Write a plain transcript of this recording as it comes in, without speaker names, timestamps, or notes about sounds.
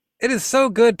It is so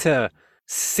good to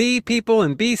see people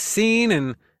and be seen,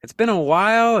 and it's been a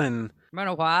while, and Been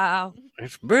a while.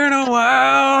 it's been a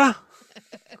while.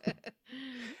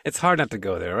 It's hard not to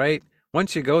go there, right?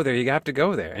 Once you go there, you have to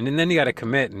go there, and then you got to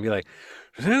commit and be like,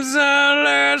 "Since I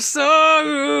last saw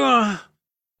you."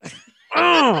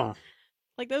 Oh,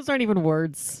 Like those aren't even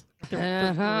words.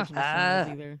 They're the original songs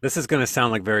either. this is gonna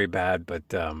sound like very bad, but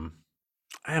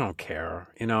I don't care.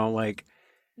 Like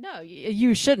No,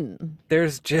 you shouldn't. there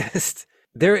is just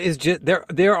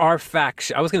there are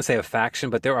factions. I was gonna say a faction,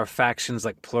 but there are factions,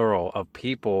 like plural, of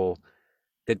people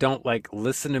that don't like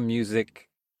listen to music.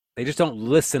 They just don't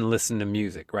listen to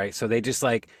music, right? So they just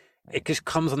like it just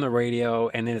comes on the radio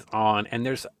and then it's on. And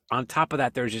there's on top of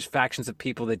that, there's just factions of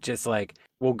people that just like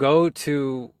will go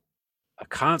to a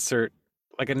concert,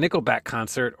 like a Nickelback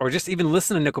concert, or just even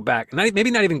listen to Nickelback. Maybe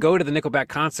not even go to the Nickelback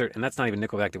concert, and that's not even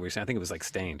Nickelback that we were saying. I think it was like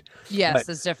Stained. Yes, But-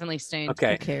 it's definitely Stained.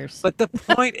 Okay, Who cares? but the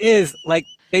point is, like,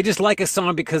 they just like a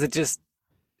song because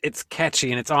it's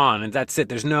catchy and it's on, and that's it.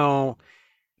 There's no,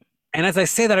 and as I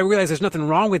say that, I realize there's nothing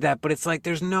wrong with that, but it's like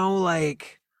there's no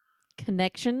like,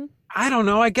 Connection. I don't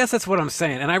know. I guess that's what I'm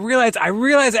saying. And I realize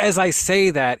as I say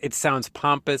that it sounds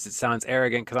pompous, it sounds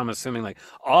arrogant because I'm assuming like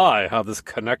I have this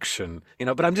connection,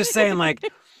 But I'm just saying like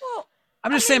Well,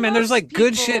 I'm I just mean, saying, man. There's most like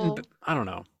good shit, and people- I don't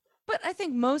know, But I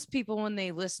think most people, when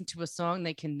they listen to a song,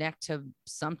 they connect to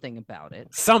something about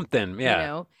it. something. Yeah, You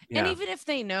know? And yeah. even if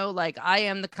they know, like, I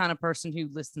am the kind of person who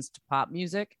listens to pop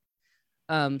music.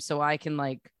 So I can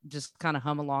like just kind of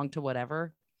hum along to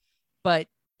whatever. But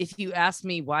if you ask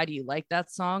me why do you like that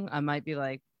song, I might be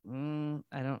like, I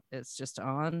don't, it's just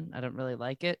on. I don't really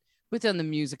like it. Within the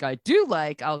music I do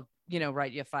like, I'll,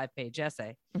 write you a 5-page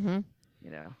essay. Mm-hmm.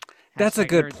 That's a hashtag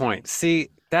good nerd point. things. See,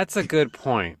 that's a good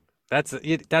point. That's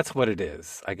what it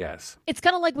is, I guess. It's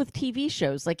kind of like with TV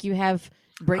shows. Like you have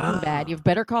Breaking Bad, you Ah. have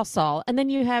Better Call Saul, and then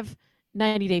you have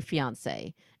 90 Day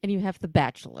Fiance, and you have The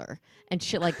Bachelor, and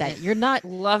shit like that. You're not.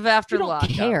 Love After You don't Lockup.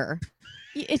 care.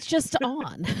 It's just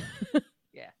on.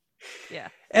 Yeah.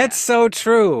 It's so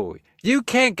true. You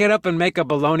can't get up and make a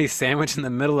bologna sandwich in the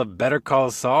middle of Better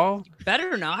Call Saul,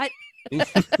 Better not.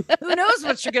 Who knows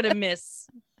what you're gonna miss?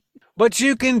 but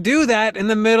you can do that in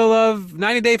the middle of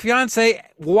 90 Day Fiance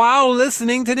while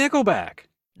listening to Nickelback.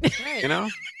 Right. You know,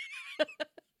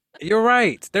 you're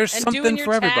right. There's And something doing your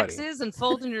for everybody. taxes and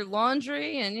folding your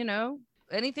laundry and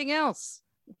anything else.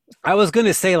 I was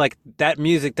gonna say like that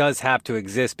music does have to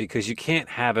exist because you can't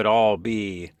have it all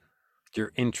be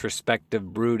your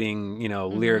introspective brooding,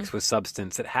 lyrics with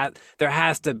substance. There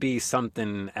has to be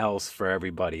something else for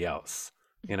everybody else,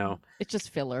 It's just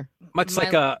filler. much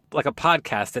like a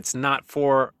podcast that's not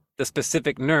for the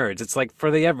specific nerds. It's like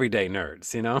for the everyday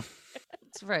nerds,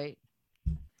 That's right.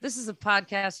 This is a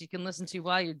podcast you can listen to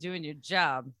while you're doing your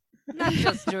job, not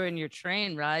just during your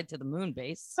train ride to the moon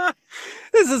base.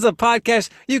 This is a podcast.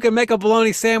 You can make a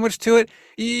bologna sandwich to it.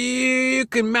 You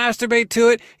can masturbate to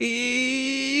it.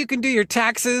 You can do your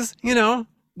taxes, Well,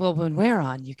 when we're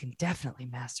on, you can definitely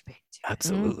masturbate to it.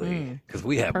 Absolutely. Mhm. Because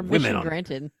we have Permission women on.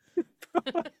 granted.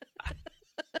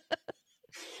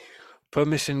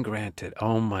 Permission granted.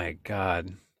 Oh my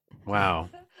God. Wow.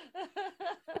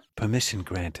 Permission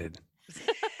granted.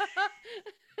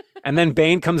 And then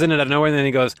Bane comes in out of nowhere and then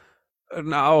he goes,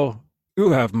 "Now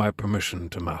you have my permission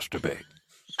to masturbate.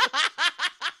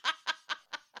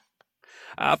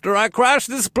 After I crash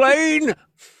this plane."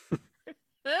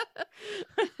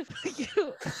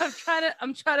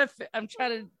 I'm trying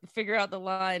to figure out the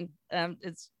line.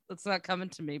 It's not coming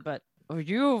to me, but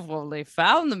you've only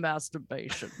found the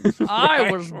masturbation. I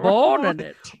was born in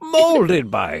it. Molded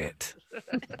by it.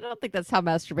 I don't think that's how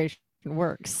masturbation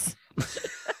works.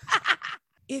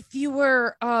 If you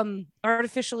were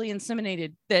artificially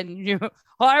inseminated, then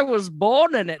I was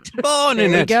born in it. Born There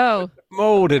in you it. go.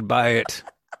 Molded by it.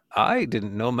 I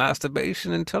didn't know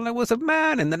masturbation until I was a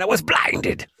man and then I was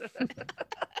blinded.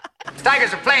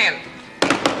 Tigers are playing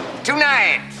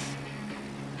tonight.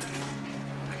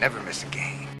 I never miss a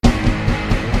game.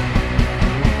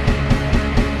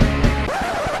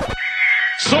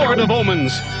 Sword of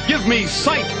omens, give me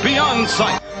sight beyond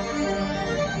sight.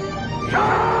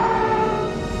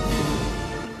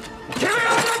 Give me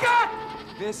all you got!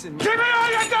 Listen. Give me all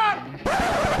you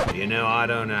got! You know, I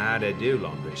don't know how to do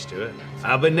laundry, Stuart.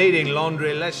 I've been needing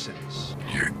laundry lessons.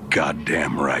 You're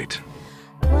goddamn right.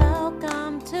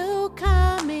 Welcome to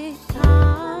Comic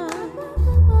Con,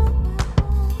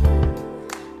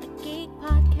 a geek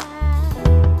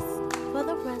podcast for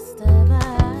the rest of us.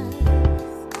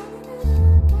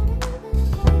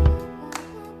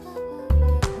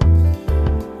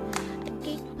 A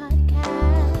geek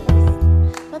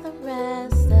podcast for the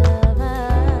rest of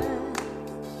us.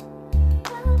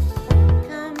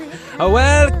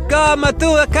 Welcome to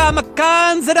the Comic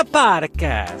Cons the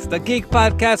podcast, the geek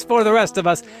podcast for the rest of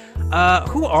us.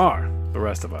 Who are the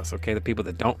rest of us? Okay, the people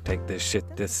that don't take this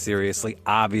shit this seriously,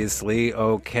 obviously.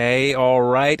 Okay, all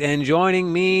right. And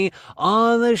joining me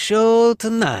on the show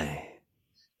tonight,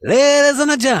 ladies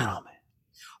and gentlemen,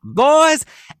 boys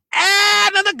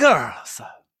and the girls,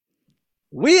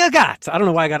 we got. I don't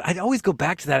know why I always go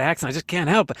back to that accent. I just can't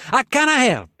help it. I can't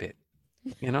help it.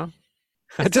 You know.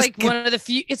 It's like one of the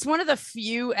few. It's one of the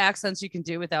few accents you can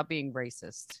do without being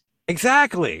racist.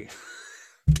 Exactly.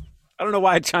 I don't know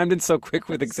why I chimed in so quick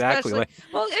with exactly. Especially,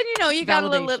 well, and you know, you got a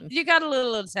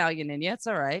little Italian in you. It's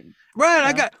all right. Right.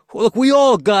 I got. Look, we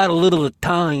all got a little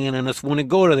Italian in us when we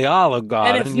go to the Olive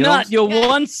Garden. And if not, you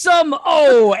want some?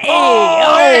 Oh,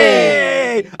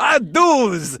 hey, I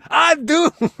do's.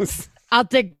 I'll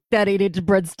take that 8-inch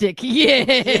breadstick.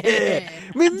 Yeah.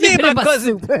 Me and my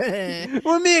cousin.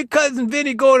 When me and cousin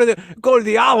Vinny go to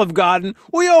the Olive Garden,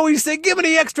 we always say, "Give me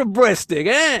the extra breadstick,"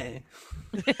 eh?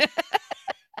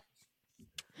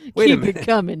 Wait Keep a minute. it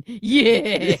coming.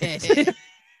 Yeah.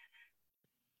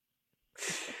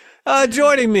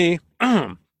 Joining me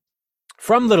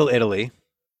from Little Italy,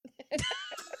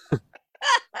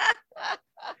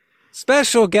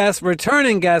 special guest,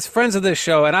 returning guest, friends of the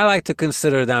show, and I like to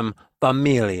consider them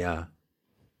familia.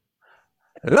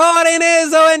 Lauren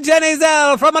Izzo and Jenny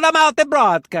Zell from the Mountain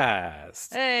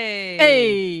Broadcast. Hey,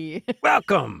 Hey.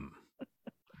 Welcome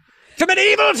to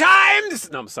medieval times.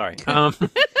 No, I'm sorry.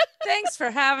 Thanks for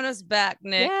having us back,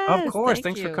 Nick. Yes, Of course. thank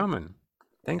Thanks for you. coming.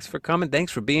 Thanks for coming.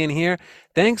 Thanks for being here.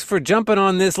 Thanks for jumping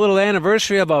on this little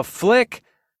anniversary of a flick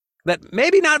that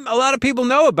maybe not a lot of people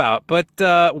know about. But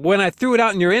when I threw it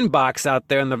out in your inbox out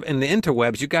there in the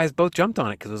interwebs, you guys both jumped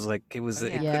on it because it was like it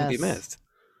couldn't be Yes. missed.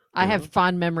 I have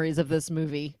fond memories of this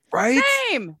movie. Right?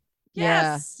 Same.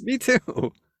 Yeah. Yes. Me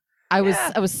too. I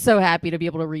was so happy to be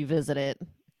able to revisit it.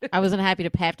 I wasn't happy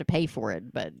to have to pay for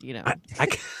it, but you know. I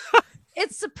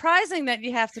It's surprising that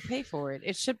you have to pay for it.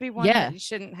 It should be one Yeah. that you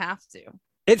shouldn't have to.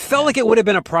 It felt like it would have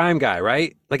been a Prime guy,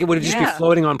 right? Like it would have just be Yeah.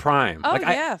 floating on Prime. Oh, like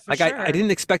yeah, for I sure.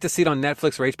 didn't expect to see it on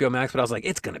Netflix or HBO Max, but I was like,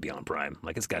 it's gonna be on Prime.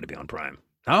 Like it's got to be on Prime.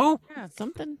 No,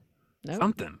 Something. No.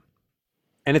 something.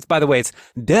 And it's, by the way, it's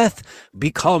Death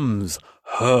Becomes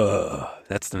Her.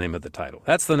 That's the name of the title.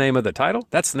 That's the name of the title.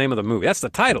 That's the name of the movie. That's the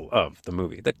title of the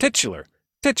movie. The titular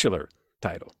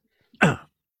title.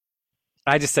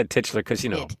 I just said titular because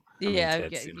I'm Yeah,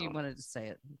 intense, you wanted to say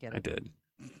it. Get I it. did.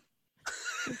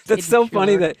 That's so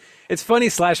funny Titular. that it's funny /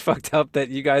 fucked up that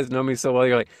you guys know me so well.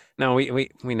 You're like, no, we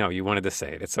know you wanted to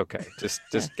say it. It's okay. Just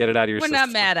get it out of your We're system. not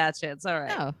mad at you. It's all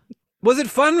right. No. Was it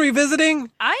fun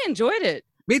revisiting? I enjoyed it.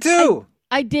 Me too.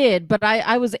 I did, but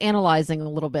I was analyzing a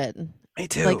little bit. Me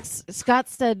too. Like Scott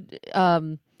said,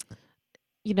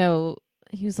 he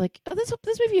was like, "Oh,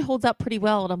 this movie holds up pretty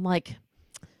well," and I'm like,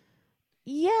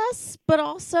 "Yes, but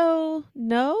also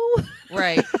no."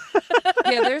 Right.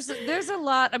 Yeah, there's a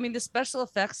lot. I mean, the special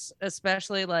effects,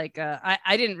 especially like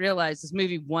I didn't realize this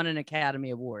movie won an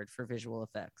Academy Award for visual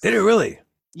effects. Did it really?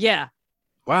 Yeah.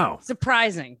 Wow.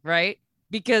 Surprising, right?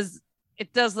 Because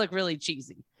it does look really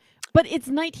cheesy. But it's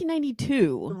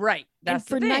 1992, Right. That's and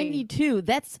for the thing. 92,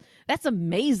 that's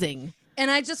amazing. And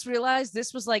I just realized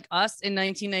this was like us in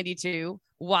 1992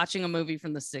 watching a movie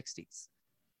from the 60s.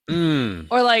 Mm.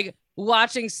 Or like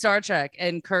watching Star Trek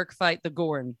and Kirk fight the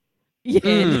Gorn. Yeah.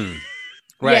 Mm.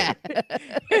 Right.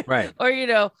 Yeah. Right.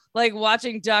 Or, like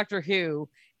watching Doctor Who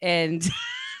and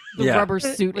The Yeah. rubber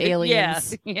suit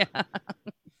aliens. Yeah.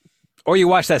 Or you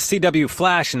watch that CW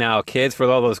Flash now, kids, for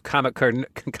all those Comic-Con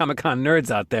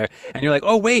nerds out there, and you're like,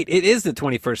 oh, wait, it is the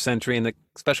 21st century, and the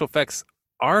special effects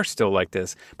are still like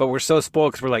this. But we're so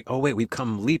spoiled because we're like, oh, wait, we've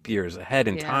come leap years ahead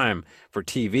in Yeah. time for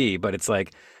TV. But it's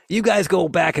like, you guys go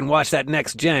back and watch that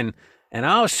next gen, and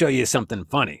I'll show you something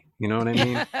funny. You know what I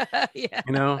mean? Yeah.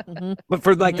 You know? Mhm. But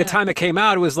for like the Yeah. time it came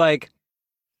out, it was like,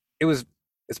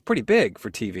 it's pretty big for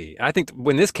TV. I think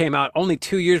when this came out, only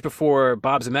 2 years before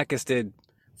Bob Zemeckis did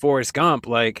Forrest Gump,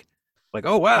 like,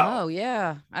 oh wow, Oh,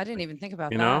 yeah. I didn't even think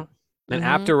about you that. know. And Mhm.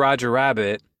 after Roger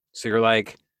Rabbit, so you're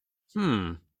like,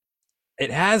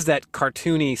 it has that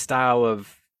cartoony style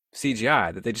of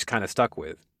CGI that they just kind of stuck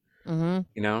with, Mhm.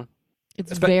 you know.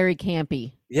 It's Espe- very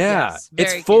campy. Yeah, Yes,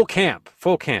 it's very full camp.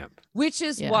 camp. Which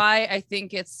is Yeah. why I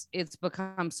think it's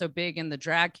become so big in the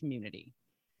drag community.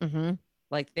 Mm-hmm.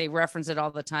 Like they reference it all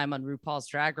the time on RuPaul's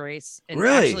Drag Race. And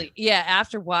Really? actually, yeah,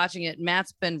 after watching it,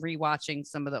 Matt's been rewatching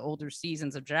some of the older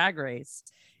seasons of Drag Race.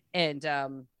 And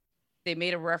they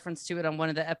made a reference to it on one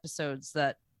of the episodes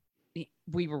that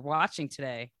we were watching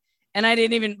today. And I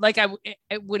didn't even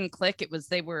it wouldn't click. It was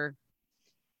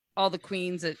all the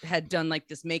queens that had done like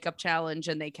this makeup challenge,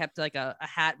 and they kept like a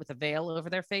hat with a veil over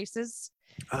their faces.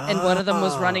 And one of them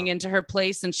was running into her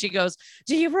place, and she goes,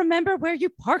 "Do you remember where you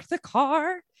parked the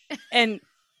car?" And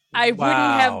I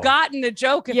wouldn't have gotten the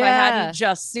joke if I hadn't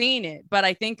just seen it. But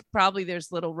I think probably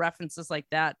there's little references like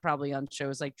that probably on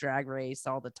shows like Drag Race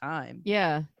all the time.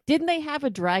 Yeah. Didn't they have a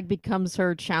drag becomes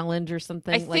her challenge or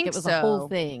something? I like think it was so. a whole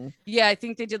thing. Yeah, I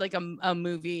think they did like a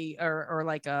movie or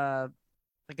like a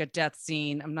death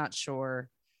scene. I'm not sure.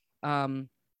 And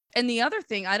the other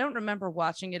thing, I don't remember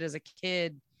watching it as a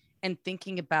kid and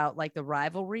thinking about like the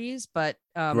rivalries, but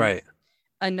Right.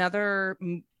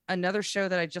 Another show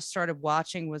that I just started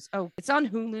watching was it's on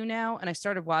Hulu now, and I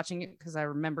started watching it because I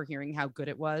remember hearing how good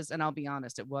it was, and I'll be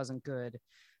honest, it wasn't good.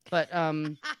 But I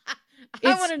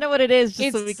want to know what it is.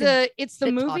 Just so we can it's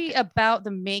the movie about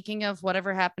the making of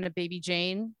Whatever Happened to Baby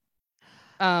Jane.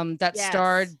 That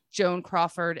starred Joan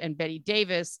Crawford and Betty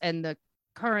Davis, and the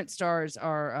current stars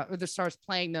are or the stars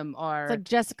playing them are like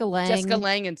Jessica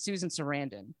Lange and Susan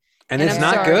Sarandon. And it's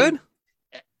not good?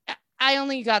 I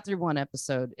only got through one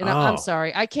episode, and I'm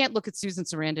sorry. I can't look at Susan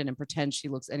Sarandon and pretend she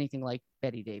looks anything like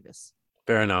Betty Davis.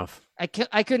 Fair enough. I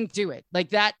couldn't do it. Like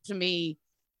that to me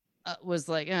was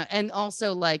like, and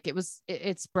also like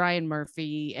it's Brian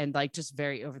Murphy and like just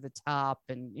very over the top,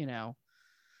 and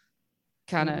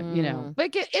kind of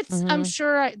but it's I'm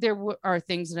sure there are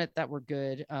things in it that were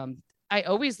good. I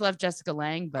always loved Jessica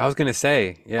Lange, but I was gonna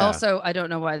say, yeah. Also, I don't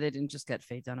know why they didn't just get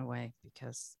Faye Dunaway,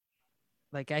 because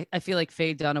like I feel like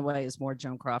Faye Dunaway is more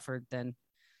Joan Crawford than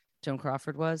Joan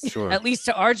Crawford was. Sure. At least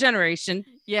to our generation.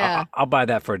 Yeah. I'll buy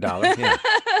that for $1. Yeah.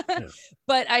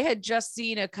 But I had just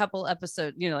seen a couple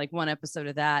episodes, like one episode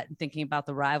of that, and thinking about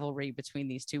the rivalry between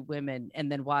these two women, and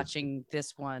then watching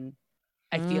this one,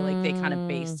 I feel like they kind of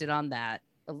based it on that.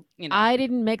 I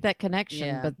didn't make that connection,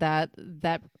 Yeah. but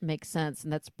that makes sense,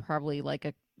 and that's probably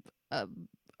like a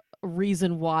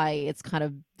reason why it's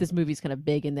this movie's kind of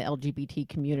big in the LGBT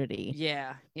community.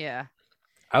 Yeah.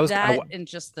 And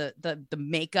just the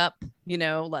makeup,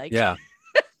 like yeah,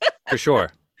 for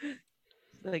sure.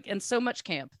 like, and so much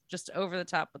camp, just over the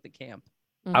top with the camp.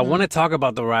 I want to talk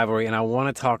about the rivalry, and I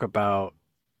want to talk about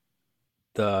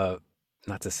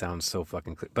not to sound so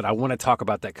fucking clear, but I want to talk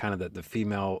about that kind of the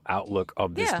female outlook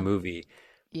of this movie.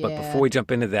 Yeah. But before we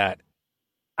jump into that,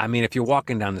 I mean, if you're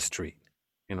walking down the street,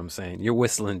 you know what I'm saying? You're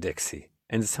whistling Dixie,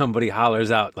 and somebody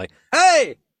hollers out like,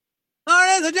 "Hey,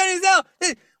 Lawrence and Jenny Zell,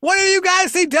 what do you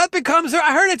guys see? Death Becomes Her.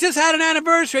 I heard it just had an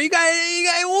anniversary. You guys,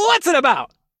 what's it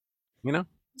about?"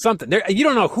 Something. You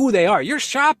don't know who they are. You're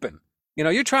shopping.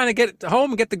 You're trying to get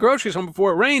home and get the groceries home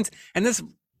before it rains, and this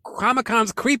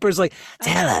Comic-Con's creeper's like,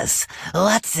 "Tell us,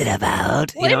 what's it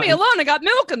about?" Leave me alone. I got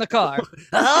milk in the car.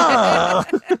 Oh.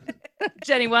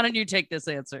 Jenny, why don't you take this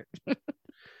answer?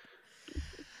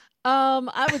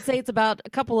 I would say it's about a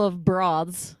couple of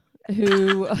broads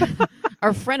who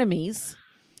are frenemies.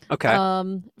 Okay.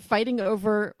 Fighting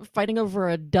over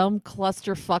a dumb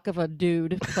clusterfuck of a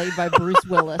dude played by Bruce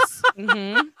Willis.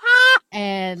 Mm-hmm.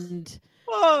 And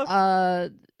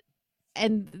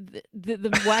the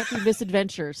wacky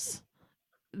misadventures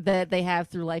that they have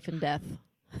through life and death.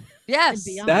 Yes,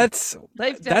 that's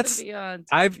beyond.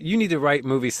 You need to write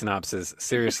movie synopses.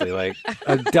 Seriously, like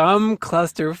a dumb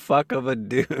clusterfuck of a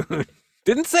dude.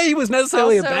 Didn't say he was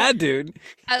necessarily a bad dude.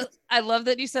 I love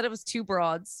that you said it was two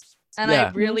broads. And Yeah.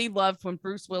 I really loved when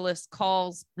Bruce Willis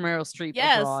calls Meryl Streep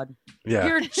a broad. Yeah.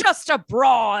 You're just a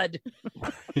broad.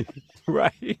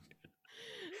 Right.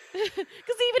 Because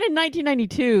even in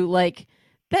 1992, like,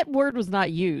 that word was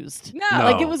not used. No.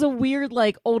 Like, it was a weird,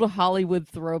 like, old Hollywood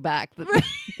throwback. That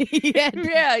he had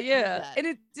Yeah. that. And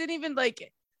it didn't even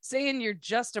like saying you're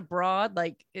just a broad.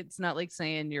 Like, it's not like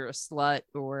saying you're a slut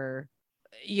or,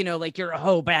 like you're a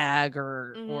hoe bag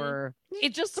or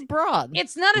It's just a broad.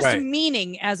 it's not as Right.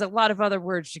 demeaning as a lot of other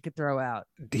words you could throw out.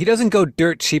 He doesn't go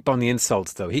dirt cheap on the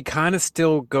insults, though. He kind of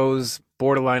still goes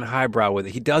borderline highbrow with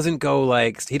it. He doesn't go to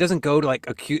like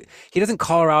acute. He doesn't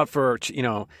call her out for,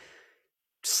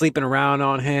 sleeping around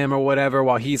on him or whatever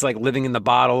while he's like living in the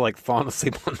bottle, like falling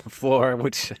asleep on the floor,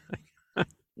 which,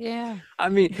 Yeah. I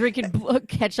mean, Drinking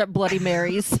ketchup Bloody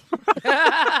Marys.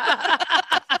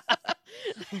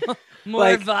 More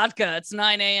Like- vodka. It's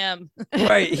 9 a.m.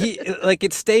 right.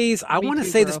 It stays, I Me want to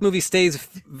too, say bro. this movie stays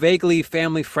vaguely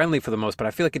family friendly for the most, but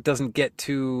I feel like it doesn't get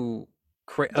too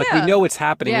like Yeah. we know what's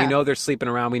happening. Yeah. We know they're sleeping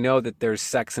around. We know that there's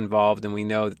sex involved, and we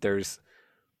know that there's,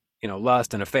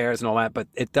 lust and affairs and all that, but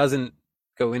it doesn't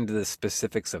go into the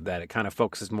specifics of that. It kind of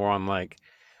focuses more on like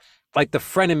the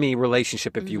frenemy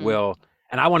relationship, if you Mhm. will.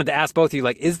 And I wanted to ask both of you,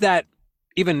 like, is that,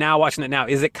 even now watching it now,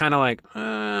 is it kind of like,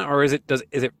 or is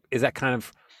that kind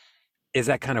of is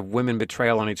that kind of women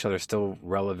betrayal on each other still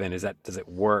relevant? Does it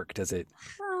work? Is it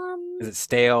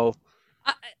stale?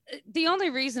 The only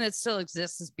reason it still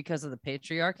exists is because of the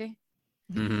patriarchy.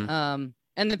 Mhm.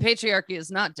 And the patriarchy is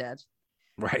not dead.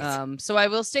 Right. So I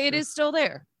will say it is still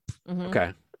there.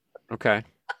 Mhm. Okay.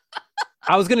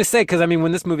 I was gonna say, because I mean,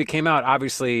 when this movie came out,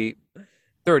 obviously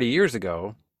 30 years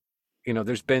ago,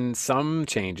 there's been some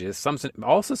changes,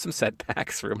 also some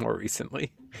setbacks for more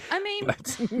recently. I mean,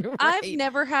 But I've Right.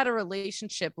 never had a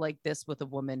relationship like this with a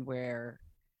woman where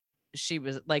she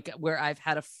was like, where I've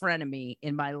had a frenemy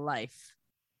in my life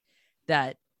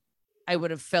that I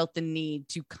would have felt the need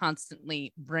to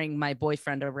constantly bring my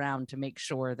boyfriend around to make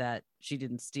sure that she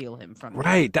didn't steal him from me.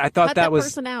 right, I thought Cut that that was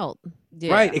person out.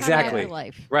 Yeah. right, Cut it out of exactly. your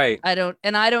life. Right. I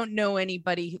don't know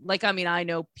anybody like, I mean, I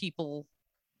know people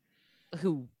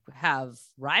who have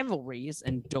rivalries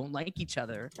and don't like each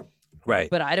other, Right.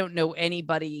 but I don't know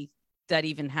anybody that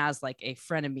even has like a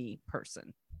frenemy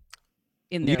person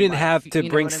in their You didn't life. have to You know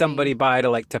bring what I somebody mean? by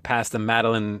to pass the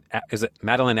is it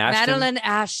Madeline Ashton? Madeline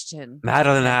Ashton.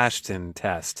 Madeline Yes. Ashton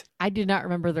test. I do not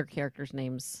remember their characters'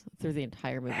 names through the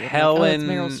entire movie. I'm like, Helen- it's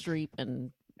Meryl Streep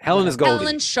and Helen is whatever. Goldie.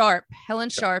 Helen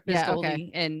Sharp is Yeah, Goldie,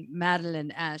 okay. and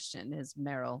Madeline Ashton is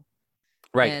Meryl.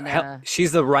 Right. And,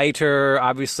 She's the writer.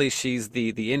 Obviously, she's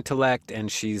the intellect,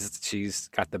 and she's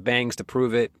got the bangs to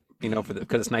prove it. Because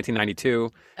it's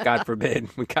 1992. God forbid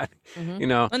we got.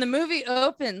 Mhm. When the movie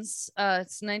opens,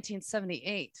 it's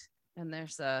 1978, and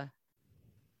there's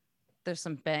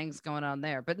some bangs going on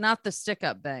there, but not the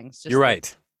stick-up bangs. Just You're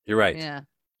right. You're right. Yeah.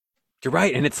 You're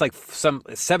right. And it's like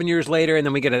 7 years later, and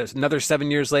then we get another 7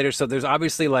 years later. So there's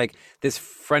obviously like this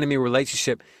frenemy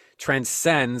relationship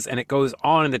transcends, and it goes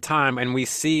on in the time, and we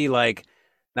see like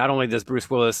not only does Bruce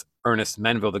Willis, Ernest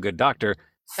Menville, the good doctor,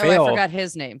 fail. Oh, I forgot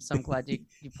his name, so I'm glad you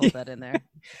pulled that in there.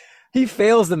 He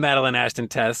fails the Madeline Ashton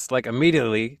test like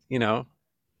immediately,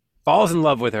 falls in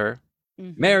love with her,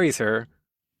 Mhm. marries her,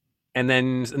 and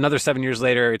then another 7 years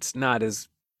later, it's not as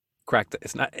cracked.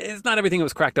 It's not everything it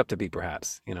was cracked up to be,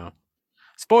 perhaps.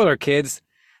 Spoiler, kids.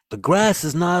 The grass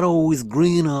is not always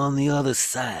green on the other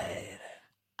side.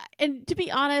 And to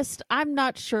be honest, I'm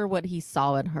not sure what he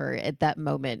saw in her at that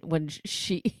moment when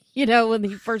she, when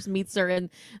he first meets her, and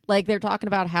like they're talking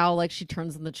about how like she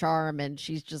turns in the charm and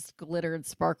she's just glitter and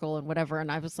sparkle and whatever.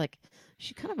 And I was like,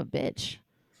 she's kind of a bitch.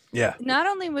 Yeah. Not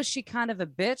only was she kind of a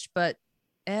bitch, but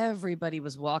everybody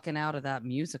was walking out of that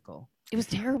musical. It was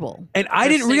terrible. And I They're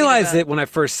didn't singing realize about- it when I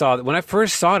first saw it. When I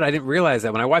first saw it, I didn't realize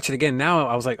that. When I watch it again now,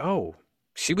 I was like, oh,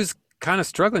 she was kind of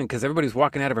struggling because everybody's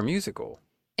walking out of her musical.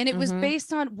 And it was Mhm.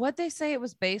 based on what they say it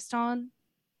was based on.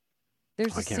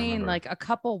 There's I a can't scene remember. like a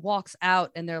couple walks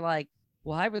out and they're like,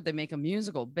 why would they make a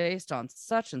musical based on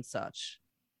such and such?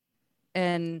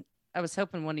 And I was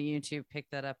hoping one of you two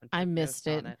picked that up. And I took missed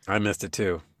notes on it. I missed it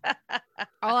too.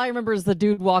 All I remember is the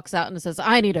dude walks out and says,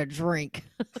 I need a drink.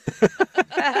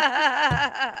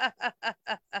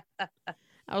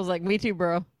 I was like, me too,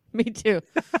 bro. Me too.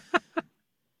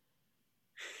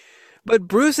 But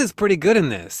Bruce is pretty good in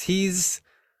this. He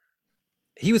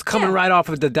was coming Yeah. right off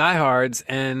of the Diehards,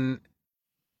 and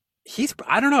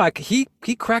I don't know, he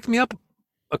cracked me up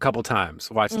a couple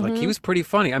times watching. Like he Mhm. was pretty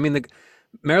funny. I mean, the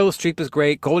Meryl Streep is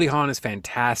great. Goldie Hawn is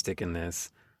fantastic in this.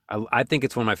 I think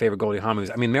it's one of my favorite Goldie Hawn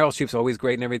movies. I mean, Meryl Streep's always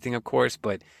great and everything, of course,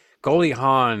 but Goldie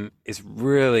Hawn is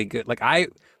really good. Like I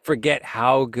forget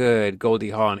how good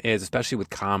Goldie Hawn is, especially with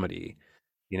comedy.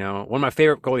 One of my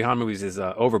favorite Goldie Hawn movies is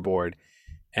Overboard,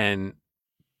 and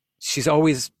she's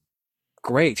always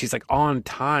great. She's like on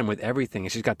time with everything,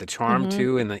 and she's got the charm Mhm.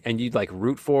 too, and you like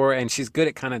root for her, and she's good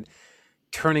at kind of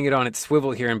turning it on its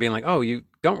swivel here and being like, oh, you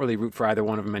don't really root for either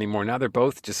one of them anymore. Now they're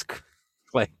both just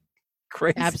like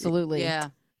crazy. Absolutely. Yeah.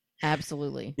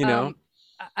 Absolutely.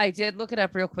 I did look it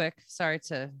up real quick. Sorry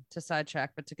to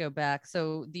sidetrack, but to go back.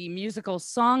 So the musical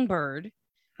Songbird,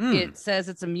 Hmm. it says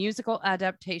it's a musical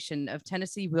adaptation of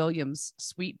Tennessee Williams'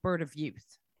 Sweet Bird of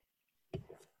Youth.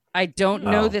 I don't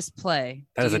know Oh. this play.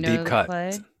 That Do is you a know deep the cut.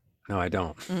 play? No, I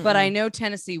don't. But I Mm-mm. know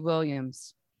Tennessee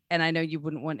Williams, and I know you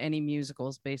wouldn't want any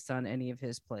musicals based on any of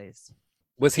his plays.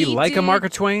 Was he He like a did- Mark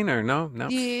Twain or no? No.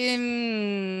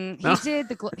 No?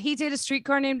 He did A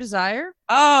Streetcar Named Desire.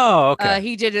 Oh, okay.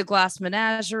 He did A Glass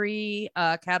Menagerie,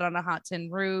 Cat on a Hot Tin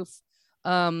Roof,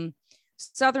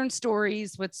 Southern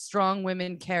stories with strong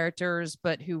women characters,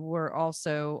 but who were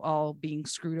also all being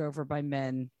screwed over by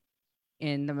men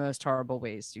in the most horrible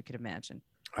ways you could imagine.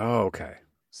 Oh, okay.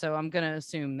 So I'm gonna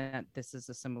assume that this is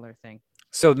a similar thing.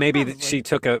 So maybe Probably. she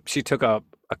took a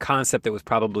concept that was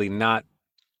probably not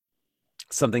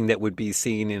something that would be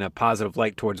seen in a positive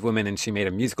light towards women, and she made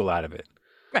a musical out of it.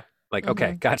 Right. Like,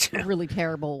 okay, gotcha. Really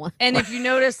terrible one. And if you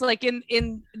notice, like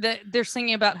they're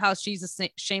singing about how she's a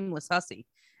shameless hussy,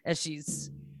 as she's,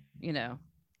 you know,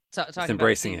 talking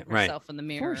embracing about it, right. herself in the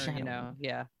mirror, Foreshadowing.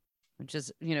 yeah, which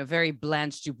is, very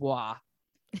Blanche Dubois.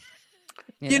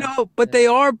 But they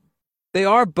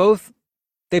are both.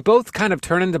 They both kind of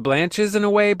turn into Blanches in a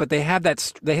way, but they have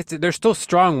that. They're still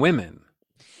strong women.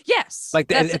 Yes, Like,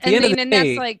 that's, at the end of the and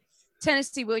day- that's like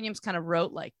Tennessee Williams kind of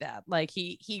wrote like that. Like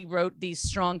he wrote these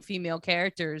strong female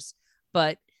characters,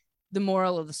 but the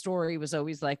moral of the story was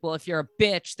always like, well, if you're a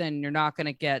bitch, then you're not going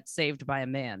to get saved by a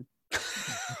man.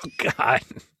 God.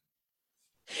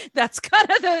 That's kind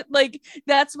of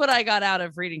that's what I got out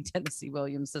of reading Tennessee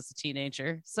Williams as a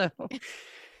teenager. So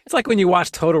It's like when you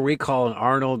watch Total Recall and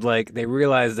Arnold, like they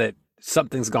realize that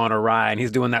something's gone awry and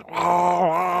he's doing that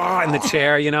in the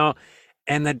chair,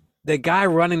 and the guy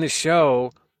running the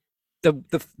show,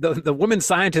 the woman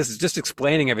scientist is just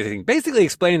explaining everything, basically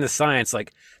explaining the science,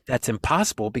 like that's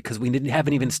impossible because we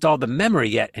haven't even installed the memory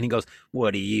yet. And he goes,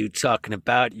 "What are you talking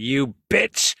about, you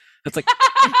bitch?" It's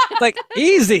like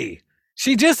easy.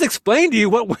 She just explained to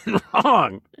you what went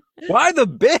wrong. Why the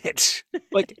bitch?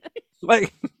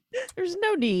 Like. There's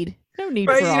no need Right, for you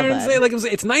all know what I'm that. saying? Like,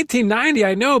 it's 1990,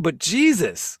 I know, but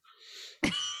Jesus.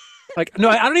 Like, no,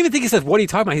 I don't even think he says, "What are you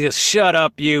talking about?" He says, "Shut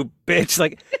up, you bitch."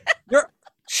 Like,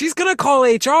 she's gonna call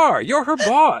HR. You're her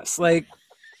boss. Like,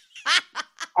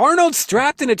 Arnold's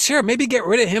strapped in a chair. Maybe get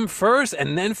rid of him first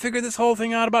and then figure this whole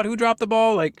thing out about who dropped the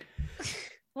ball. Like,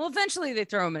 well, eventually they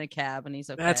throw him in a cab and he's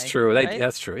okay. that's true. right?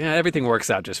 That's true. Yeah, everything works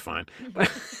out just fine.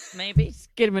 Maybe.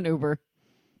 Get him an Uber.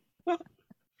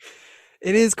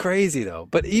 It is crazy though.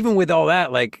 But even with all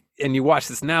that, like, and you watch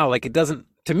this now, like, it doesn't,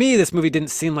 to me, this movie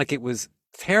didn't seem like it was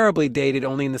terribly dated,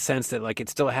 only in the sense that, like,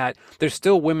 there's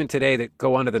still women today that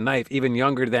go under the knife, even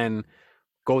younger than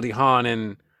Goldie Hawn.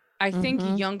 And I think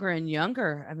Mhm. younger and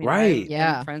younger. I mean, Right.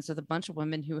 I'm friends with a bunch of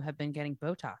women who have been getting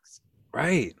Botox.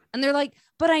 right. And they're like,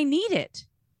 but I need it.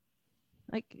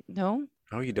 Like, no,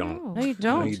 No, you don't. no, you No,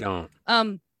 don't. you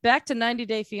don't. Back to 90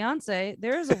 Day Fiance.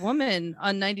 There is a woman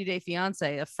on 90 Day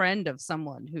Fiance, a friend of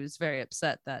someone who's very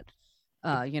upset that,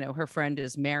 her friend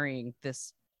is marrying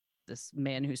this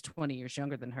man who's 20 years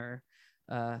younger than her,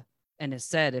 and has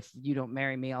said, if you don't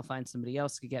marry me, I'll find somebody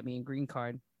else who could get me a green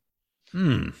card.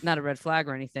 Not a red flag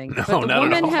or anything. No, But the not at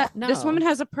woman all. this No. woman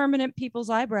has a permanent people's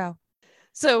eyebrow.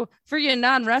 So for you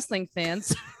non-wrestling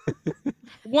fans,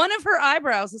 one of her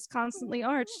eyebrows is constantly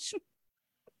arched.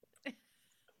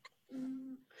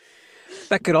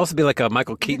 That could also be like a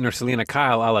Michael Keaton or Selena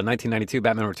Kyle a la 1992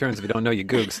 Batman Returns, if you don't know, you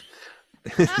googs.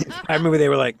 I remember they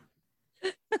were like,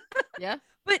 Yeah.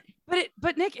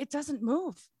 But Nick, it doesn't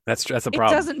move. that's a It problem.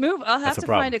 doesn't move. I'll have That's a to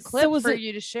find problem. a clip So was for it-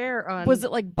 you to share on. Was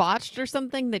it like botched or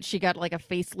something that she got like a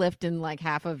facelift and like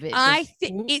half of it? I just-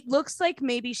 think it looks like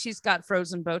maybe she's got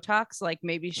frozen Botox. Like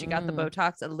maybe she got the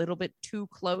Botox a little bit too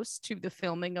close to the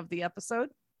filming of the episode.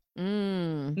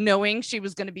 Knowing she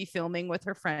was going to be filming with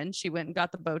her friend, she went and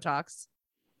got the Botox,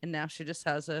 and now she just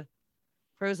has a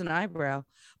frozen eyebrow.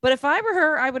 But if I were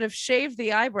her, I would have shaved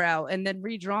the eyebrow and then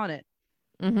redrawn it.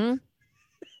 Mm-hmm.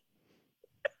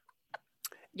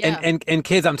 Yeah. And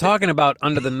kids, I'm talking about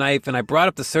Under the Knife, and I brought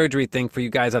up the surgery thing for you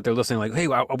guys out there listening. Like, hey,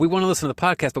 we want to listen to the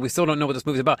podcast, but we still don't know what this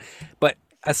movie's about. But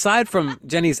aside from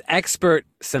Jenny's expert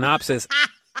synopsis,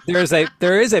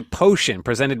 there is a potion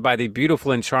presented by the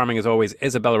beautiful and charming, as always,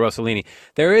 Isabella Rossellini.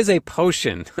 There is a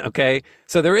potion, okay?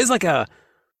 So there is like a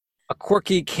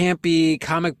quirky, campy,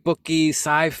 comic booky,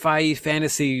 sci-fi,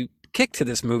 fantasy kick to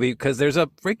this movie because there's a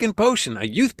freaking potion, a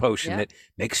youth potion that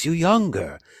makes you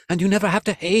younger and you never have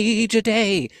to age a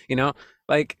day,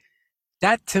 like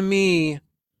that. To me,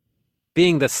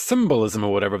 being the symbolism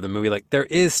or whatever of the movie, like there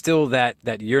is still that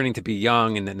yearning to be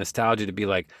young and the nostalgia to be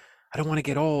like, I don't want to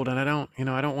get old, and I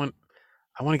want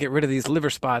to get rid of these liver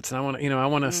spots, and I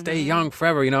want to stay young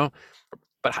forever,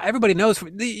 but everybody knows all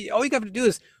you have to do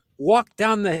is walk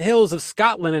down the hills of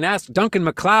Scotland and ask Duncan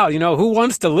MacLeod, who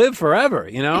wants to live forever,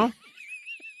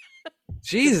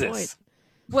 Jesus.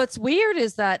 What's weird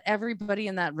is that everybody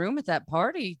in that room at that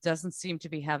party doesn't seem to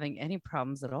be having any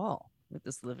problems at all with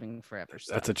this living forever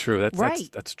stuff. That's that's Right.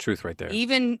 that's truth right there.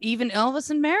 Even Elvis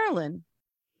and Marilyn.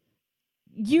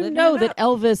 You Living know it that up.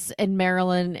 Elvis and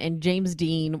Marilyn and James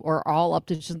Dean were all up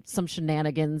to some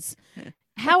shenanigans.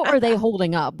 How are they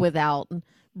holding up without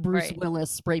Bruce Right. Willis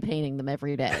spray painting them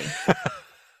every day?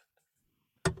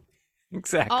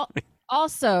 Exactly.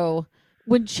 Also,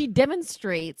 when she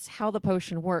demonstrates how the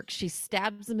potion works, she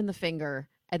stabs them in the finger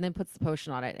and then puts the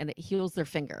potion on it, and it heals their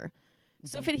finger.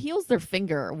 So if it heals their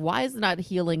finger, why is it not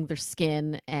healing their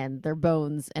skin and their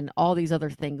bones and all these other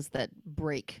things that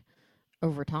break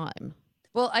over time?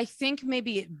 Well, I think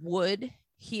maybe it would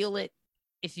heal it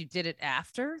if you did it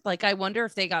after. Like, I wonder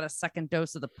if they got a second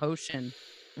dose of the potion,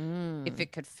 if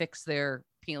it could fix their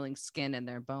peeling skin and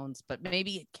their bones. But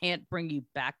maybe it can't bring you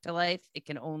back to life. It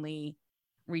can only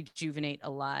rejuvenate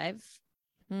alive.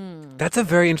 That's a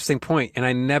very interesting point, and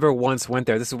I never once went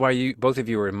there. This is why both of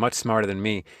you are much smarter than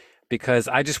me, because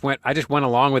I just went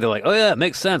along with it, like, oh yeah, it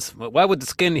makes sense. Why would the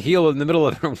skin heal in the middle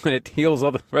of her when it heals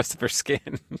all the rest of her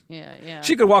skin? Yeah.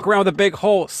 She could walk around with a big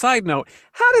hole. Side note: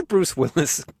 how did Bruce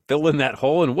Willis fill in that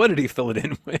hole, and what did he fill it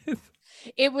in with?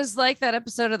 It was like that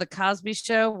episode of the Cosby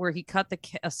Show where he cut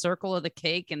a circle of the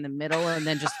cake in the middle and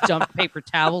then just dumped paper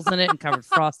towels in it and covered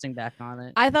frosting back on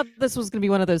it. I thought this was going to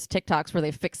be one of those TikToks where they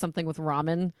fix something with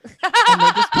ramen and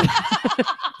they just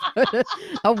put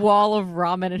a wall of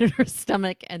ramen in her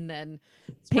stomach and then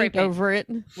paint over it.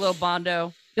 Lil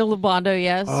Bondo. Lil Bondo,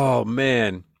 yes. Oh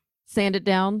man, sand it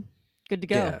down. Good to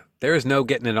go. Yeah, there is no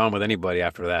getting it on with anybody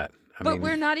after that. But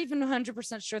we're not even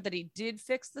 100% sure that he did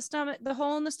fix the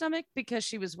hole in the stomach, because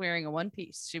she was wearing a one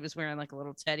piece. She was wearing like a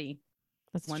little teddy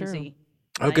onesie.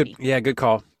 Oh, good. Yeah, good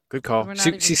call. Good call.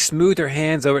 She smoothed her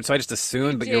hands over it, so I just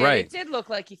assumed, but you're right. It did look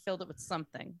like he filled it with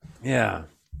something. Yeah.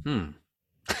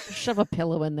 Shove a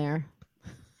pillow in there.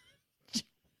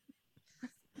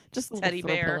 Just a teddy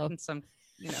bear pillow. and some,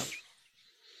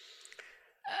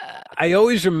 I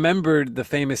always remembered the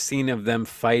famous scene of them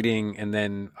fighting, and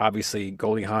then obviously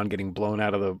Goldie Hawn getting blown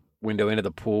out of the window into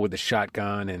the pool with the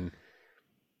shotgun, and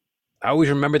I always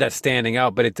remember that standing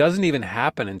out. But it doesn't even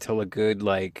happen until a good,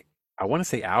 like, I want to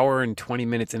say hour and 20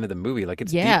 minutes into the movie. Like,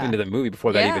 it's deep into the movie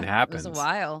before that even happens. It was a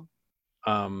while.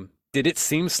 Did it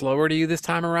seem slower to you this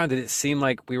time around? Did it seem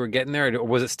like we were getting there, or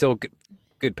was it still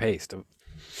good paced?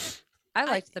 I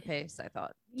liked the pace, I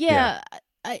thought. Yeah.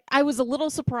 I was a little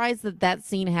surprised that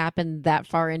scene happened that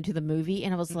far into the movie,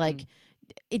 and I was like,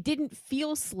 it didn't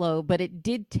feel slow, but it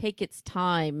did take its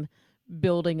time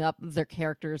building up their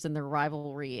characters and their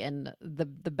rivalry and the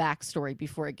backstory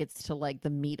before it gets to like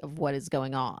the meat of what is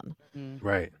going on.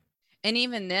 Right. And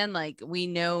even then, like, we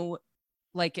know,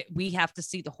 like, we have to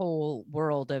see the whole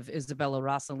world of Isabella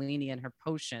Rossellini and her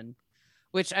potion,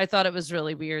 which I thought it was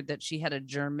really weird that she had a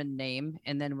German name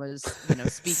and then was,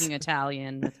 speaking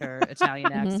Italian with her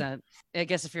Italian accent. I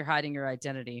guess if you're hiding your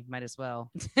identity, might as well.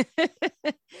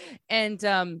 And,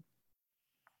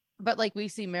 but like, we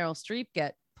see Meryl Streep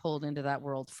get pulled into that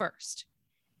world first,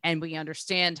 and we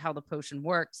understand how the potion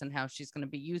works and how she's going to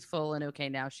be youthful, and okay,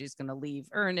 now she's going to leave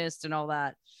Ernest and all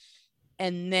that.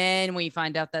 And then we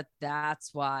find out that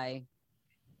that's why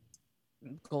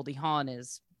Goldie Hawn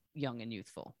is young and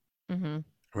youthful.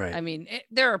 Right. I mean,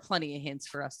 there are plenty of hints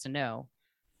for us to know,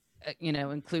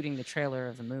 including the trailer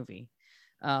of the movie.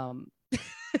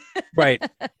 Right.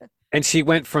 And she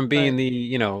went from being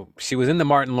she was in the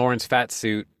Martin Lawrence fat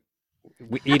suit,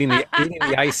 eating the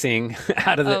icing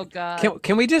out of the. Oh God.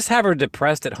 Can we just have her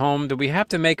depressed at home? Do we have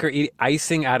to make her eat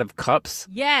icing out of cups?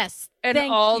 Yes. And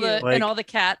thank all you. and all the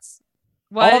cats.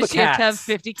 Why does she have to have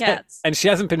 50 cats? And she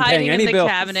hasn't been hiding paying any in the bills.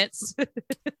 cabinets.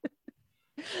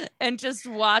 And just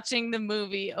watching the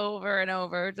movie over and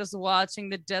over, just watching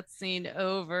the death scene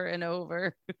over and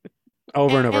over.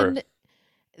 Over and over.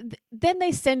 Then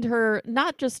they send her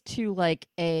not just to like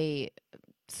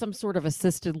some sort of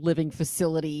assisted living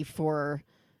facility for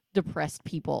depressed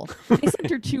people. They sent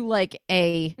her to like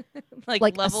a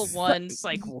like level 1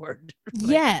 psych ward.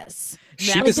 Yes.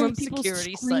 Maximum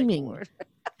security psych ward.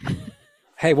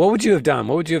 Hey, what would you have done?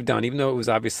 What would you have done? Even though it was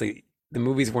obviously the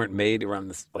movies weren't made around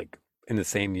this, like, in the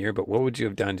same year, but what would you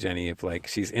have done, Jenny, if like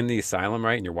she's in the asylum,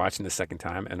 right, and you're watching the second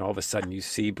time, and all of a sudden you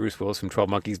see Bruce Willis from 12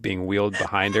 Monkeys being wheeled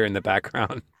behind her in the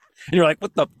background, and you're like,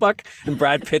 what the fuck? And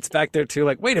Brad Pitt's back there too,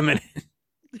 like, wait a minute.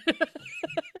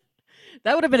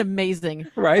 That would have been amazing.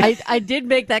 Right? I did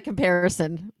make that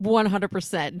comparison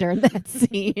 100% during that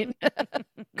scene.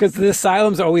 Because the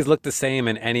asylums always look the same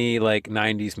in any like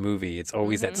 90s movie. It's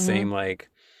always that same like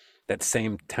that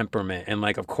same temperament, and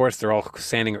like of course they're all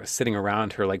sitting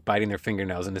around her like biting their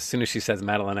fingernails, and as soon as she says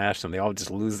Madeline Ashton, they all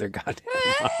just lose their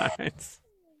goddamn minds.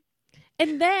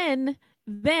 And then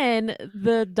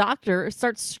the doctor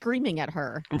starts screaming at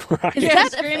her.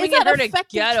 Right. Screaming at her to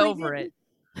get over it.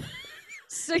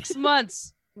 6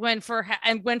 months when for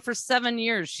 7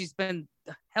 years she's been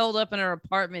held up in her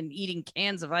apartment eating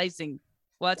cans of icing,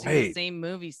 watching the same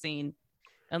movie scene,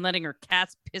 and letting her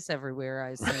cats piss everywhere. I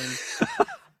assume.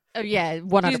 Oh yeah,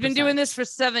 100%. She's been doing this for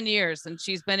 7 years, and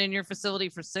she's been in your facility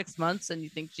for 6 months, and you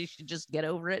think she should just get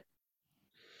over it?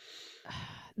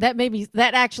 That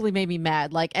actually made me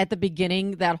mad. Like at the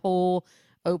beginning, that whole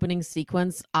opening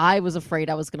sequence, I was afraid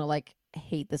I was gonna like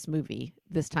hate this movie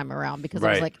this time around, because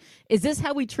I was like, is this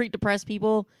how we treat depressed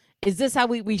people? Is this how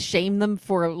we shame them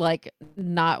for like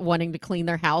not wanting to clean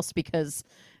their house because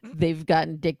they've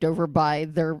gotten dicked over by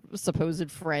their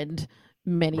supposed friend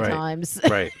many Right. times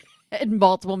Right. and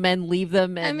multiple men leave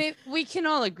them? And I mean, we can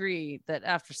all agree that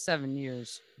after 7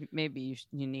 years, maybe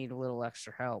you need a little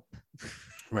extra help.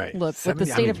 Right. look, with 70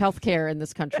 the I state mean, of healthcare in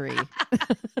this country,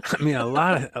 I mean, a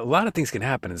lot of things can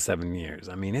happen in 7 years.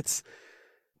 I mean, it's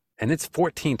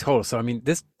 14 total. So I mean,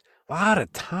 this a lot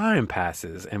of time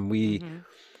passes, and we. Mhm.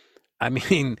 I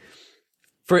mean,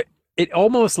 for it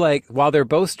almost like while they're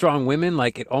both strong women,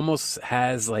 like it almost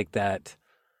has like that.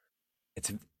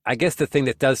 It's I guess the thing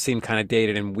that does seem kind of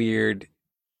dated and weird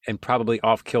and probably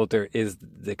off kilter is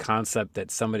the concept that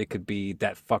somebody could be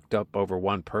that fucked up over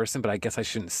one person. But I guess I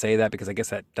shouldn't say that because I guess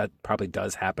that probably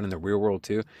does happen in the real world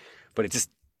too. But it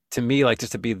just to me like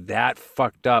just to be that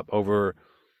fucked up over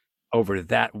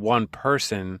that one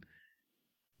person.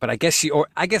 But I guess she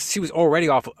was already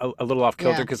off a little off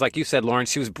kilter Yeah. because, like you said, Lauren,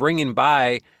 she was bringing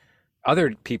by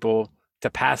other people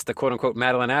to pass the quote unquote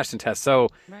Madeline Ashton test. So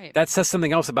Right. that says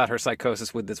something else about her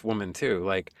psychosis with this woman too.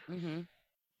 Like hmm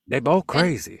they both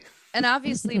crazy. And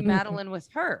obviously Madeline with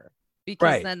her, because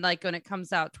Right. then like when it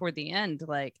comes out toward the end,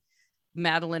 like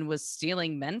Madeline was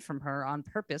stealing men from her on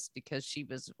purpose because she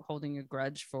was holding a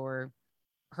grudge for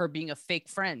her being a fake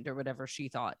friend or whatever she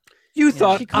thought. You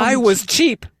thought She called I me was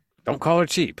cheap. Don't call her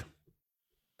cheap.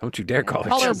 Don't you dare call her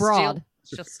Call her cheap. She'll broad.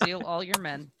 She'll steal all your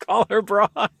men. Call her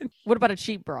broad. what about a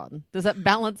cheap broad? Does that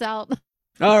balance out?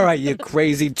 All right, you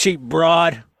crazy cheap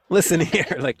broad. Listen here.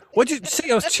 Like, what'd you say?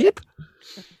 I was cheap?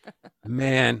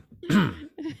 Man.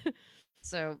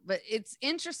 So, but it's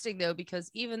interesting though, because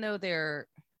even though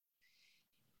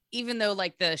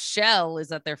like the shell is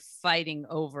that they're fighting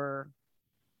over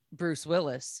Bruce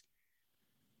Willis,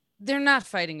 they're not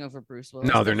fighting over Bruce Willis.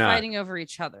 No, they're not. fighting over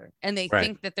each other. And they Right.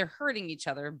 think that they're hurting each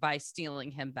other by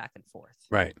stealing him back and forth.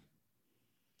 Right.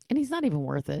 And he's not even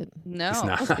worth it. No, It's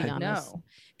not. Let's be honest. no.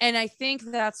 And I think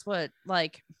that's what,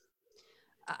 like,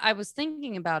 I was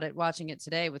thinking about it watching it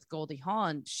today with Goldie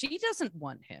Hawn. She doesn't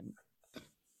want him.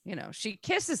 You know, she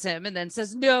kisses him and then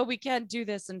says, no, we can't do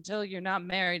this until you're not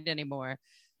married anymore.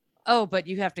 Oh, but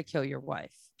you have to kill your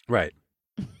wife. Right.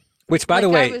 Which, by the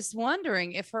Like, way, I was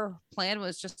wondering if her plan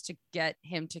was just to get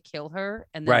him to kill her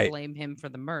and then Right. blame him for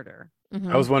the murder.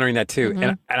 Mhm. I was wondering that too.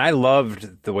 Mhm. And I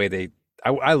loved the way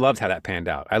I loved how that panned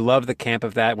out. I loved the camp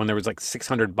of that when there was like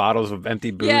 600 bottles of empty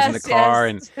booze in the car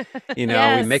and, you know,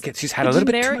 we Yes. make it, she's had a little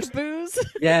bit too generic much. booze.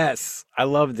 Yes. I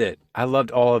loved it. I loved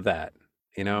all of that.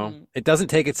 You know, Mhm. it doesn't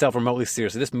take itself remotely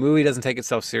seriously. This movie doesn't take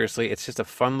itself seriously. It's just a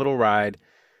fun little ride.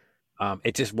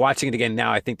 It just watching it again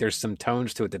now, I think there's some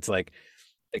tones to it that's like,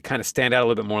 it kind of stand out a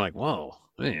little bit more like, whoa,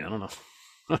 man, I don't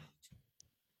know.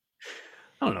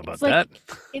 I don't know about It's like-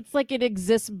 that. It's like it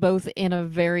exists both in a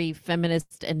very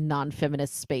feminist and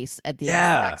non-feminist space at the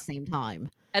Yeah. exact same time.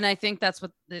 And I think that's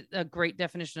what a great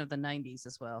definition of the 90s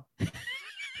as well.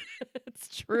 It's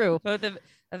true. Both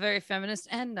a very feminist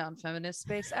and non-feminist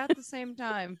space at the same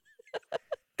time.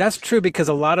 That's true because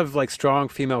a lot of like strong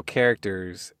female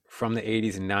characters from the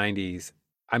 80s and 90s.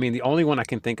 I mean, the only one I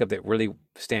can think of that really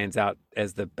stands out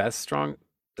as the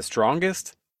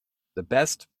strongest, the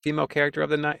best female character of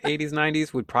the 80s,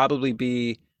 90s would probably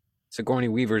be Sigourney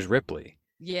Weaver's Ripley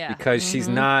Yeah. because she's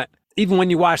Mhm. not, even when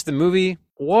you watch the movie,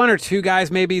 one or two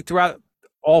guys maybe throughout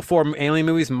all four Alien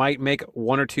movies might make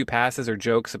one or two passes or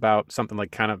jokes about something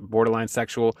like kind of borderline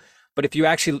sexual. But if you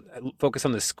actually focus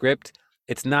on the script,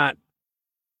 it's not,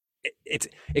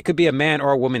 it could be a man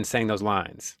or a woman saying those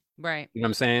lines. Right. You know what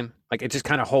I'm saying? Like it just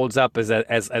kind of holds up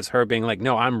as her being like,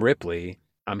 no, I'm Ripley.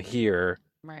 I'm here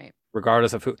Right.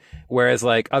 regardless of who. Whereas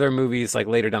like other movies like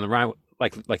later down the line,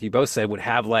 like you both said, would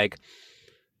have like,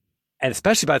 and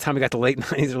especially by the time we got to late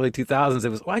 90s, early 2000s, it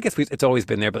was, well, I guess it's always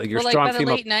been there, but your Well, like strong by the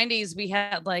female. late 90s, we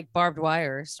had like Barbed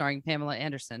Wire starring Pamela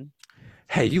Anderson.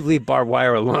 Hey, you leave barbed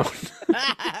wire alone.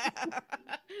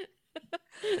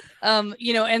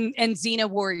 You know, and Xena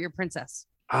Warrior Princess.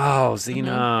 Oh,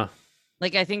 Xena.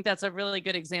 Like I think that's a really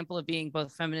good example of being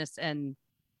both feminist and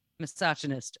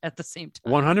misogynist at the same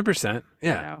time. 100%.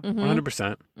 Yeah. You know? Mhm.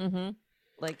 100%. Mm-hmm.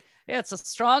 Like, yeah, it's a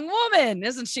strong woman,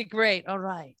 isn't she great? All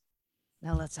right.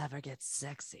 Now let's have her get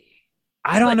sexy.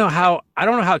 I don't But-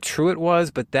 know how true it was,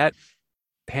 but that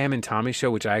Pam and Tommy show,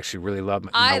 which I actually really loved.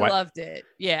 my I wife- loved it.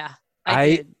 Yeah. I-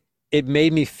 I did. It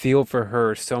made me feel for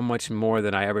her so much more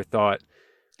than I ever thought.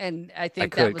 And I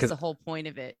think could, that was 'cause the whole point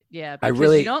of it. Yeah. I Because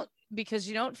really- you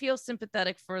don't feel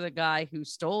sympathetic for the guy who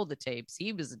stole the tapes.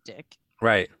 He was a dick.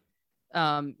 Right.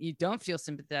 You don't feel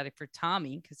sympathetic for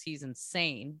Tommy because he's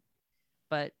insane.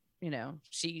 But you know,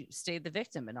 she stayed the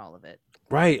victim in all of it.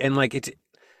 Right. And like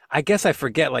I guess I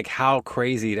forget like how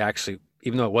crazy it actually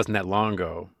even though it wasn't that long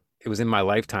ago, it was in my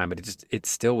lifetime, but it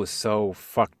still was so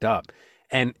fucked up.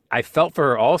 And I felt for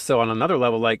her also on another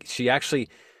level, like she actually,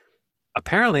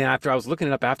 apparently after I was looking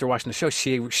it up after watching the show,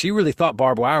 she really thought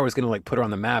Barbed Wire was going to like put her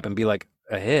on the map and be like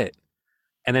a hit.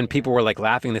 And then people were like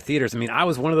laughing in the theaters. I mean, I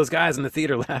was one of those guys in the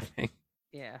theater laughing.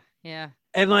 Yeah. Yeah.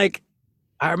 And like,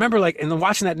 I remember like, and then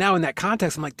watching that now in that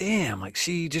context, I'm like, damn, like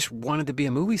she just wanted to be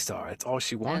a movie star. That's all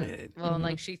she wanted. And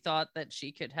like she thought that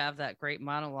she could have that great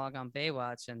monologue on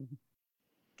Baywatch and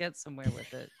get somewhere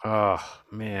with it. Oh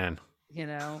man. You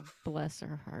know, Bless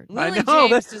her heart. Lily I know,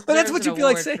 James but that's what deserves you an feel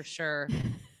like award saying. for sure.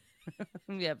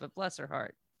 Yeah, but bless her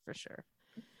heart for sure.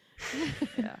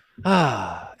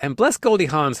 Yeah. And bless Goldie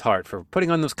Hawn's heart for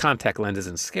putting on those contact lenses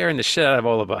and scaring the shit out of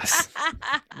all of us.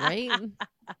 Right?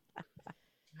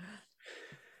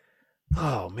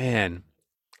 Oh man.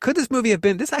 Could this movie have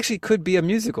been, this actually could be a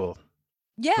musical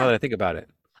now Yeah. that I think about it.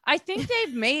 I think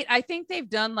they've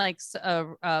done like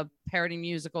a parody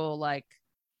musical like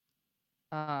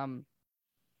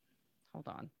hold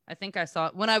on. I think I saw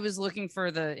it when I was looking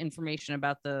for the information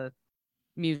about the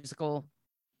musical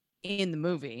in the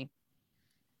movie.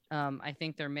 I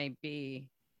think there may be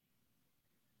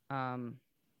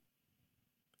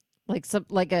Like some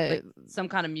some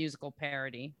kind of musical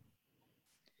parody.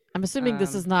 I'm assuming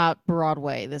this is not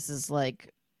Broadway. This is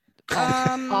like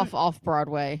off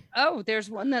Broadway. Oh, there's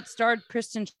one that starred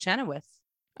Kristen Chenoweth.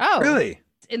 Oh, Really?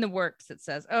 In the works, it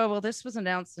says. Oh, well, this was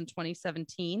announced in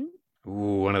 2017. Ooh,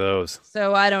 one of those.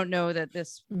 So I don't know that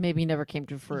this. Maybe never came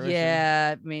to fruition.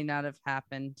 Yeah, it may not have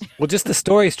happened. Well, just the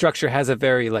story structure has a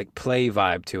very like play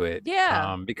vibe to it.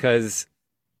 Yeah. Because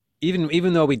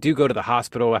even though we do go to the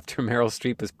hospital after Meryl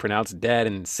Streep is pronounced dead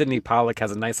and Sidney Pollack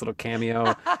has a nice little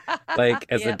cameo, like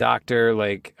as the Yep. doctor,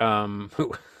 like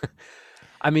who,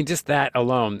 I mean, just that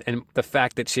alone, and the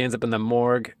fact that she ends up in the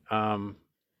morgue.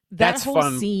 That That's whole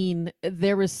fun. scene,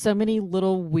 there was so many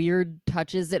little weird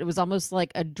touches that it was almost like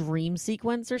a dream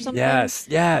sequence or something. Yes.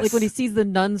 Like when he sees the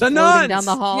nuns The floating down nuns!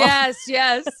 the hall.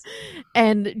 Yes.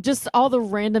 And just all the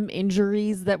random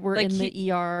injuries that were Like in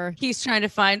the ER. He's trying to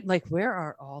find like where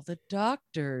are all the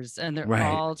doctors, and they're Right.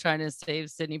 all trying to save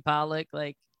Sidney Pollack.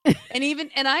 Like,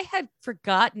 and I had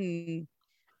forgotten.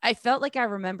 I felt like I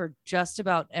remembered just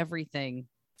about everything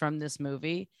from this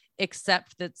movie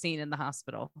except that scene in the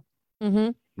hospital. Mm-hmm.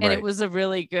 And it was a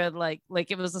really good like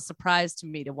it was a surprise to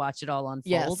me to watch it all unfold.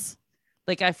 Yes.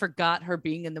 Like I forgot her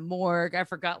being in the morgue. I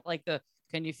forgot like the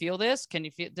can you feel this? Can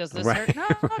you feel does this Right. hurt? No,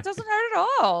 it doesn't hurt at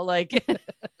all. Like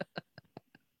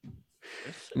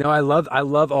No, I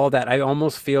love all that. I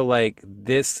almost feel like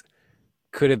this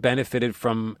could have benefited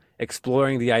from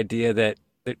exploring the idea that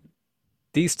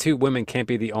these two women can't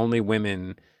be the only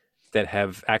women that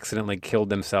have accidentally killed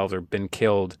themselves or been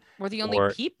killed. we're the only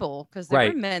Or- people because there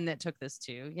Right. were men that took this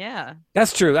too. Yeah.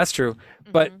 That's true. That's true.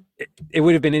 But Mhm. it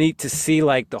would have been neat to see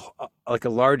like like a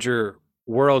larger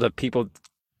world of people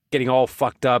getting all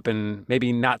fucked up and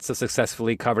maybe not so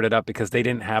successfully covered it up because they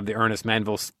didn't have the Ernest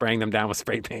Manville spraying them down with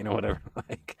spray paint or whatever.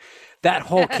 Like that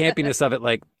whole campiness of it,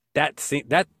 like that scene,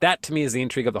 that to me is the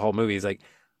intrigue of the whole movie. Is like,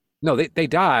 no, they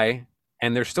die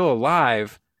and they're still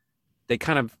alive. They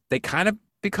kind of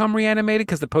become reanimated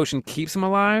because the potion keeps them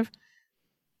alive,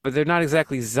 but they're not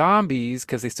exactly zombies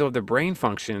because they still have their brain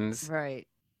functions. Right.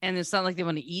 And it's not like they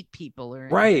want to eat people or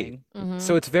Right. anything. Mhm.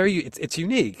 So it's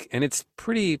unique and it's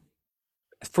pretty,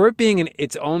 for it being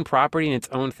its own property and its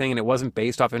own thing, and it wasn't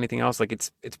based off anything else. Like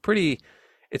it's pretty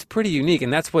unique,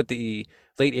 and that's what the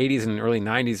late '80s and early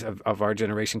 '90s of our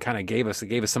generation kind of gave us. It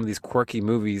gave us some of these quirky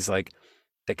movies like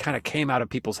that kind of came out of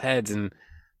people's heads, and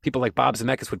people like Bob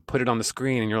Zemeckis would put it on the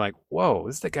screen, and you're like, whoa,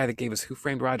 this is the guy that gave us Who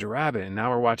Framed Roger Rabbit, and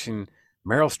now we're watching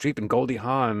Meryl Streep and Goldie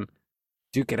Hawn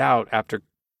duke it out after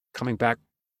coming back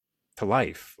to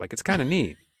life. Like it's kind of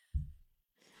neat.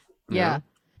 You Yeah. know?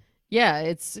 Yeah,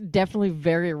 it's definitely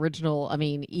very original. I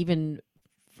mean, even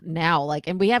now, like,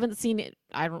 and we haven't seen it.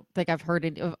 I don't think I've heard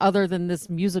it other than this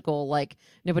musical. Like,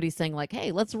 nobody's saying like,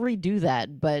 "Hey, let's redo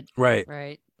that," but Right.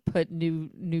 Right. put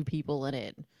new people in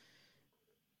it.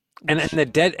 And the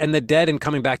dead and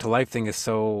coming back to life thing is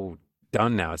so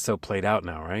done now. It's so played out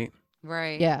now, right?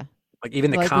 Right. Yeah, Like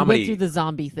even the like we comedy, went through the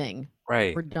zombie thing.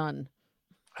 right? We're done.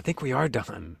 I think we are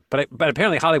done, but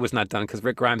apparently Hollywood's not done because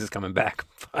Rick Grimes is coming back.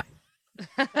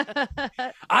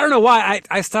 I don't know why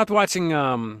I stopped watching.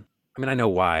 I mean, I know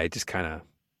why. I just kind of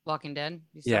Walking Dead.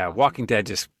 You stopped yeah, watching? Walking Dead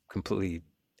just completely.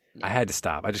 I had to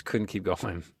stop. I just couldn't keep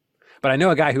going. But I know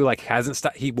a guy who like hasn't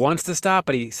stopped. He wants to stop,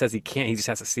 but he says he can't. He just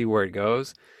has to see where it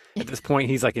goes. At this point,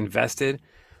 he's like invested.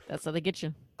 That's how they get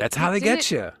you. That's how they Didn't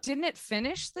get you. Didn't it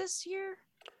finish this year?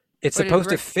 It's Or did supposed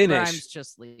to Rick finish, Grimes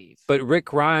just leave? but Rick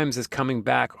Grimes is coming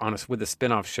back on us with a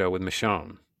spin-off show with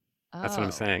Michonne. That's what I'm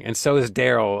Oh. saying. And so is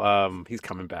Daryl. He's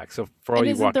coming back. So for all And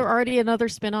you isn't there already another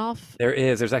spinoff?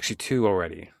 there's actually 2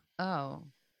 already. Oh.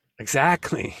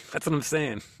 Exactly. That's what I'm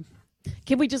saying.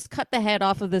 Can we just cut the head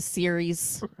off of this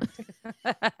series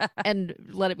and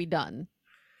let it be done?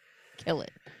 Kill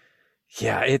it.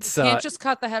 Yeah, it's You can't just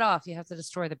cut the head off. You have to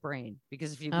destroy the brain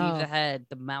because if you leave Oh. the head,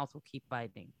 the mouth will keep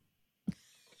biting.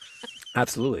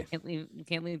 absolutely. You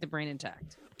can't leave the brain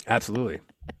intact. Absolutely.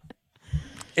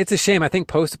 It's a shame. I think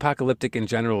post-apocalyptic in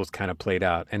general is kind of played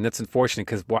out, and that's unfortunate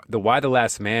because the Why the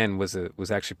Last Man was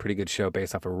actually a pretty good show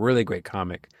based off a really great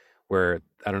comic. Where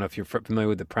I don't know if you're familiar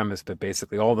with the premise, but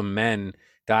basically all the men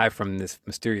die from this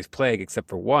mysterious plague except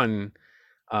for one,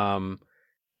 and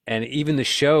even the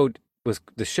show was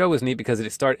neat because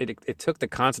it took the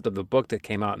concept of the book that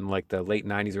came out in like the late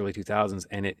 '90s, early 2000s,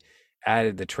 and it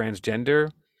added the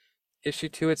transgender issue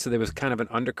to it. So there was kind of an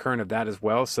undercurrent of that as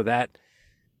well. So that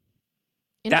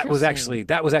was Interesting.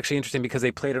 actually interesting because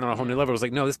they played it on a whole new level. It was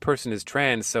like, no, this person is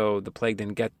trans, so the plague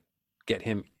didn't get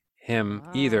him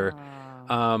either.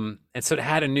 And so it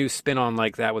had a new spin on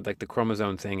like that with like the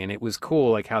chromosome thing, and it was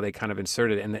cool like how they kind of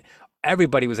inserted it, and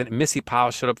everybody was in it. Missy Powell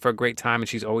showed up for a great time, and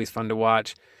she's always fun to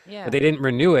watch. Yeah. But they didn't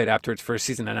renew it after its first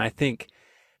season, and I think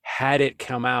had it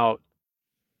come out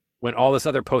when all this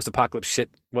other post-apocalypse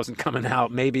shit wasn't coming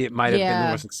out, maybe it might have been Yeah.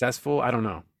 more successful. I don't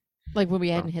know. Like when we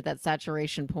hadn't hit that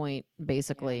saturation point,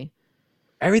 basically.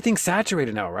 Everything's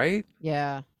saturated now, right?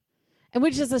 Yeah. And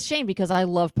which is a shame because I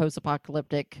love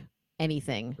post-apocalyptic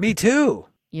anything, Me too.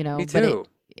 you know. Me But too.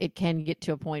 it can get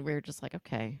to a point where you're just like,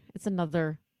 okay, it's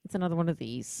another one of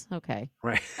these. Okay.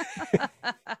 Right.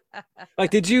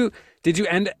 Like, did you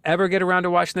ever get around to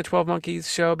watching the 12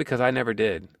 Monkeys show? Because I never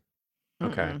did.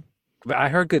 Okay. Mm-mm. But I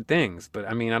heard good things, but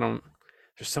I mean,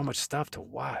 there's so much stuff to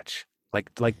watch.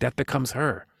 Like Death Becomes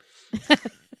Her.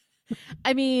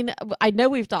 I mean, I know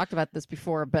we've talked about this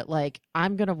before, but like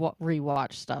I'm going to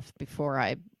rewatch stuff before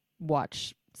I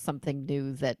watch something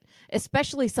new that,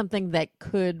 especially something that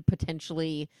could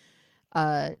potentially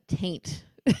taint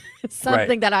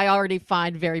something that I already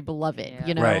find very beloved, Yeah.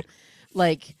 you know? Right.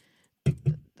 Like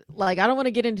I don't want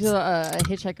to get into a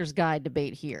Hitchhiker's Guide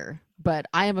debate here, but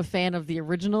I am a fan of the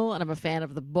original and I'm a fan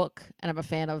of the book and I'm a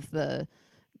fan of the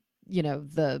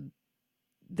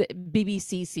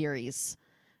BBC series.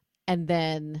 And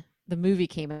then the movie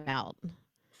came out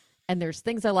and there's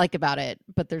things I like about it,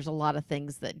 but there's a lot of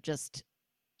things that just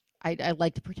I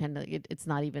like to pretend that it's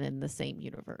not even in the same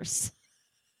universe.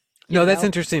 No, that's know?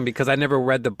 interesting because I never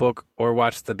read the book or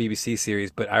watched the BBC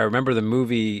series, but I remember the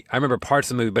movie. I remember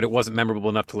parts of the movie, but it wasn't memorable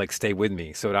enough to like stay with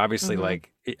me. So it obviously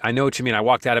I know what you mean. I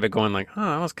walked out of it going like,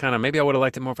 I was kind of, maybe I would have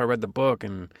liked it more if I read the book.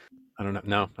 And I don't know.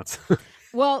 No, that's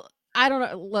Well, I don't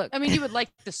know. Look, I mean, you would like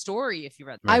the story if you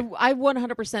read Right. I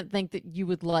 100% think that you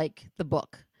would like the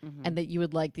book Mhm. and that you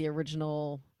would like the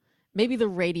original, maybe the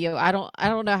radio. I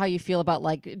don't know how you feel about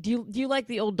like, do you like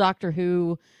the old Doctor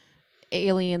Who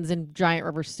aliens in giant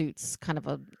rubber suits kind of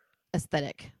a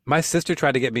aesthetic? My sister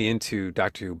tried to get me into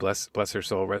Doctor Who, bless her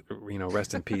soul,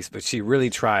 rest in peace. But she really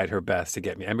tried her best to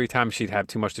get me. Every time she'd have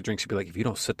too much to drink, she'd be like, "If you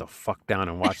don't sit the fuck down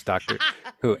and watch Doctor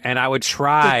Who," and I would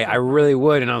try, I really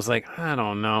would, and I was like, I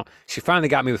don't know. She finally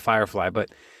got me with Firefly, but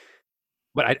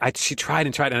she tried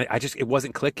and tried, and it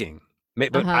wasn't clicking.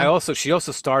 But she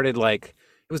also started like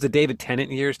it was the David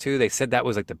Tennant years too. They said that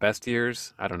was like the best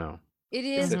years. I don't know. It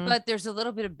is, Mhm. but there's a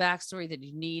little bit of backstory that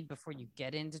you need before you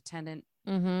get into Tennant.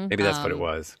 Mm-hmm. Maybe that's what it Um,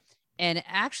 was. And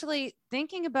actually,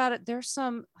 thinking about it, there's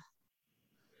some.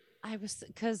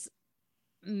 Because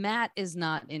Matt is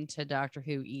not into Doctor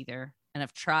Who either, and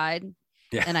I've tried,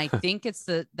 Yeah. and I think it's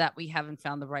that we haven't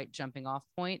found the right jumping off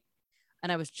point.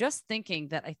 And I was just thinking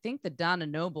that I think the Donna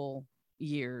Noble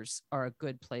years are a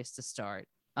good place to start.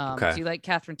 Okay. Do you like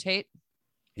Catherine Tate?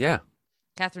 Yeah.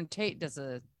 Catherine Tate does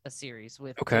a series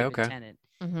with Okay, David okay. Tennant,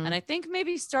 Mm-hmm. and I think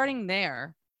maybe starting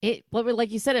there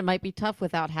Like you said, it might be tough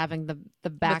without having the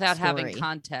backstory. without having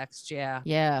context. Yeah.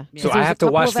 Yeah. Yeah. So There's I a have to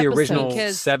couple watch of the original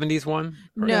episodes. 70s one?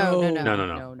 Or- No.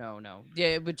 No. Yeah,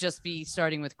 it would just be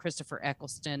starting with Christopher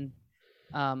Eccleston.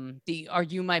 The "Are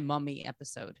You My Mummy"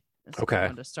 episode. That's a good Okay.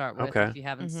 one to start with Okay. if you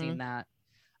haven't Mhm. seen that.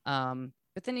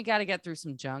 But then you got to get through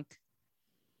some junk.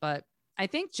 But I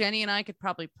think Jenny and I could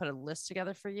probably put a list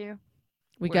together for you.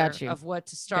 We got you. Of what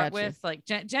to start Got you. with. Like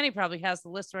Jenny probably has the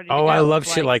list ready. to Oh, go. I love of,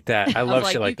 shit like that. I of, love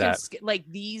shit you like can that. like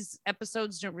these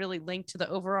episodes don't really link to the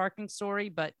overarching story,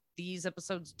 but these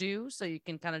episodes do, so you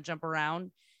can kind of jump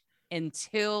around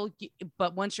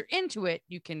but once you're into it,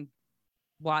 you can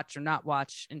watch or not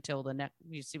watch until the next.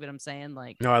 You see what I'm saying?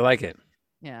 Like, No, I like it.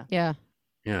 yeah. Yeah.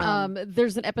 Yeah.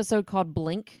 There's an episode called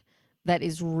Blink that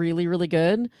is really, really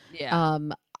good. Yeah.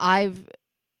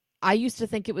 I used to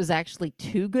think it was actually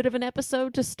too good of an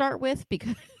episode to start with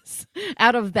because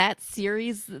out of that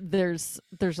series, there's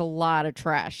a lot of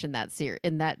trash in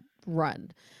that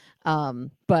run.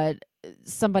 But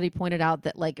somebody pointed out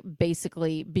that like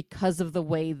basically because of the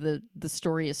way the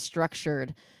story is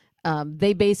structured,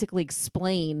 they basically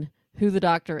explain who the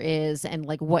Doctor is and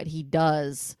like what he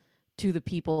does to the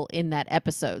people in that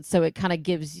episode. So it kind of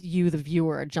gives you, the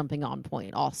viewer, a jumping on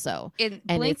point also. And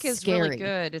and Blink it's is really scary.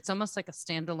 good. It's almost like a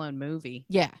standalone movie.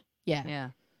 Yeah. Yeah. Yeah.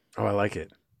 Oh, I like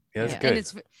it. Yeah, that's Yeah. good.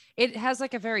 And it has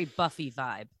like a very Buffy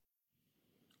vibe.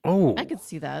 Oh, I could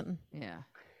see that. Yeah.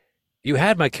 you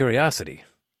had my curiosity.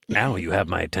 Now you have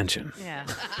my attention. Yeah.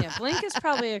 Yeah. Blink is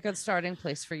probably a good starting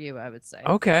place for you, I would say.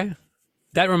 Okay.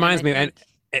 That reminds me, and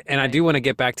I right. do want to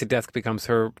get back to Death Becomes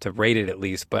Her to rate it at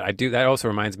least, but that also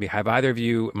reminds me, have either of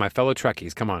you, my fellow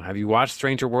Trekkies, come on, have you watched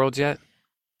Stranger Worlds yet?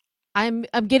 I'm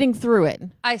getting through it.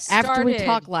 After we started-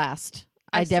 talked last,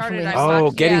 I definitely started, have Oh,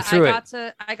 watched- getting through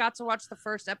it. I got to watch the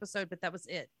first episode, but that was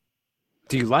it.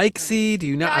 Do you like C? Do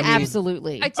you not? Yeah, I mean,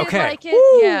 absolutely. I did Okay. like it.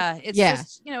 Woo! Yeah. It's Yeah.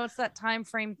 just, it's that time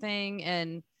frame thing.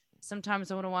 And sometimes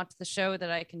I want to watch the show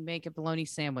that I can make a bologna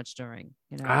sandwich during,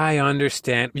 I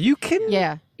understand. You can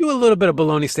Yeah. do a little bit of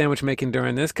bologna sandwich making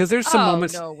during this because there's some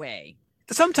moments. No way.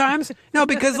 Sometimes, no,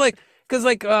 because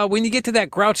when you get to that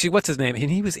grouchy, what's his name? And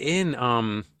he was in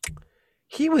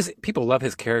people love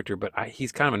his character, but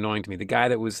he's kind of annoying to me. The guy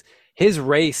that was his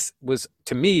race was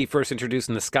to me first introduced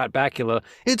in the Scott Bakula.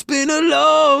 It's been a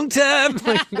long time,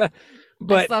 like that. I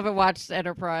But still haven't watched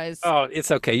Enterprise. oh, it's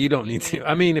okay. You don't need to.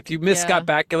 I mean, if you miss Yeah. Scott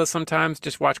Bakula sometimes,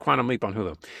 just watch Quantum Leap on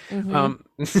Hulu.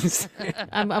 Mhm.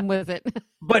 I'm with it.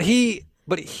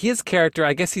 But his character,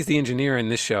 I guess he's the engineer in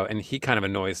this show, and he kind of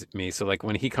annoys me. So like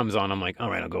when he comes on, I'm like, all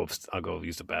right, I'll go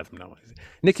use the bathroom now.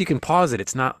 Nick, you can pause it.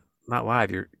 It's not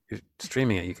live. You're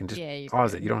streaming it. You can just Yeah, you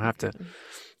pause can. it. You don't have to.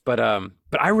 But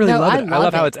I really No, love I it. I love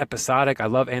love how it. it's episodic. I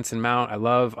love Anson Mount. I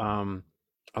love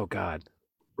oh God,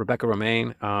 Rebecca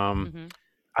Romaine. Mhm.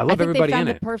 I I love think everybody they found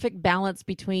in the it. perfect balance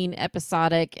between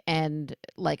episodic and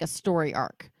like a story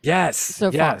arc. Yes. so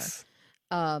far. yes.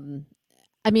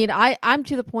 I mean, I'm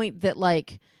to the point that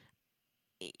like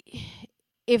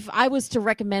if I was to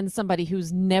recommend somebody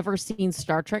who's never seen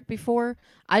Star Trek before,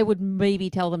 I would maybe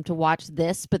tell them to watch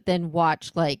this, but then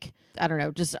watch like, I don't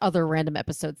know, just other random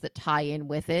episodes that tie in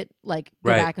with it. Like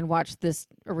go Right. back and watch this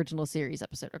original series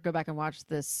episode or go back and watch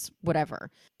this whatever.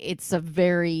 It's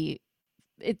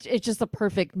it's just a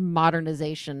perfect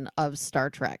modernization of Star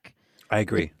Trek. I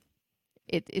agree.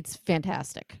 It's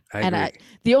fantastic. I And agree.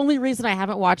 the only reason I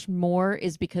haven't watched more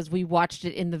is because we watched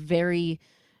it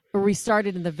we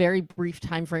started in the very brief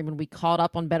time frame when we caught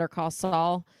up on Better Call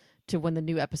Saul to when the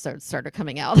new episodes started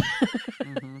coming out.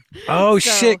 Mhm. Oh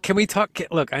So- shit! Can we talk?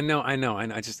 Look, I know.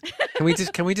 Can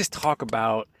we just talk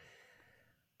about?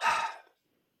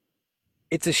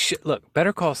 It's a look.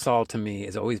 Better Call Saul to me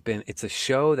has always been. It's a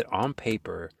show that on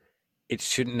paper, it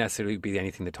shouldn't necessarily be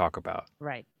anything to talk about,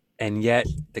 Right. and yet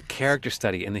the character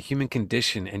study and the human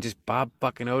condition and just Bob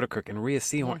fucking Odenkirk and Rhea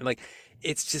Seehorn, like,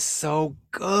 it's just so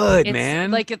good, It's,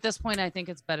 man. Like at this point, I think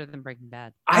it's better than Breaking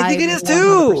Bad. I think it is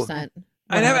too. 100%,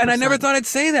 I never 100%. thought I'd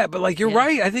say that, but like you're Yeah.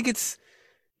 right. I think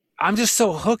I'm just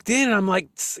so hooked in, and I'm like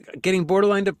getting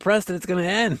borderline depressed that it's gonna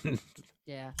end.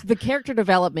 Yeah. The character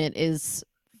development is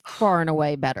far and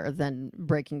away better than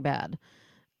Breaking Bad.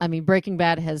 I mean, Breaking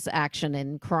Bad has action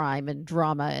and crime and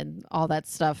drama and all that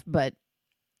stuff, but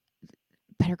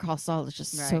Better Call Saul is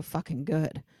just so Right. fucking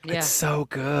good. Yeah. It's so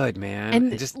good, man.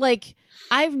 And It just like,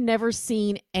 I've never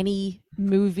seen any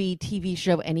movie, TV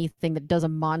show, anything that does a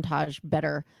montage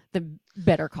better than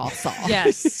Better Call Saul.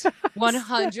 Yes.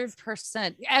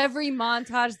 100%. Every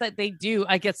montage that they do,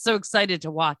 I get so excited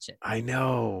to watch it. I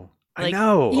know. I Like,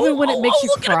 know. Even when it makes you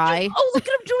look at him cry. look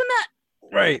at him doing that.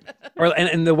 Right. Or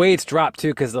and the way it's dropped too,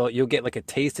 because you'll get like a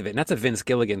taste of it. And that's a Vince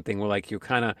Gilligan thing where like you'll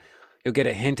get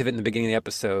a hint of it in the beginning of the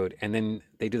episode, and then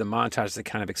they do the montage to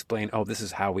kind of explain, oh, this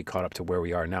is how we caught up to where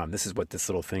we are now, and this is what this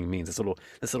little thing means. This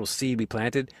little seed we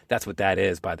planted, that's what that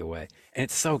is, by the way. And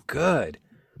it's so good.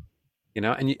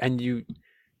 And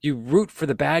you root for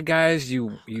the bad guys,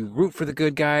 you root for the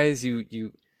good guys,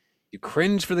 you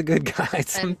cringe for the good guys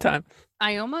sometimes.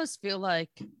 I almost feel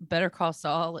like Better Call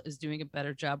Saul is doing a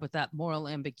better job with that moral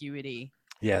ambiguity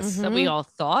Yes. that we all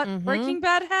thought Mhm. Breaking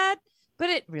Bad had, but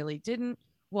it really didn't.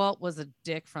 Walt was a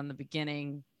dick from the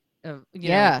beginning.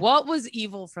 Yeah. Walt was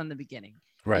evil from the beginning.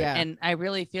 Right. Yeah. And I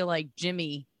really feel like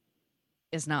Jimmy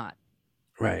is not.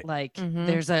 Right. Like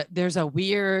Mhm. there's a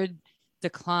weird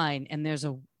decline, and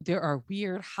there are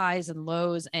weird highs and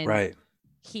lows, and Right.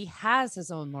 he has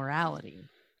his own morality.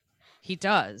 He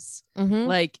does. Mhm.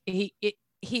 Like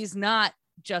he's not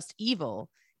just evil.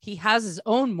 He has his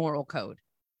own moral code.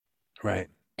 Right.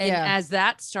 And Yeah. as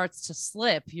that starts to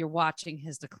slip, you're watching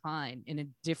his decline in a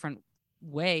different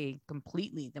way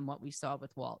completely than what we saw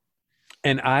with Walt.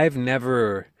 And I've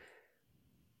never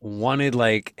wanted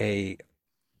like a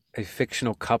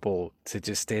fictional couple to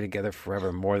just stay together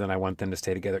forever more than I want them to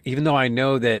stay together. Even though I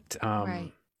know that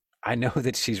Right. I know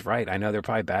that she's right. I know they're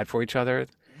probably bad for each other.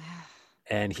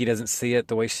 And he doesn't see it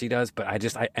the way she does, but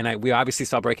we obviously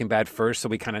saw Breaking Bad first, so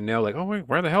we kind of know like, oh wait,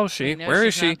 where the hell is she? We know Where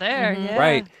is she's she? not there. Mhm. Yeah.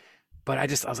 Right. But I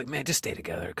was like, man, just stay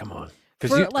together. Come on. For,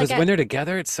 like, Because when they're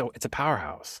together, it's a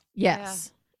powerhouse.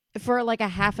 Yes. For like a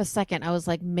half a second, I was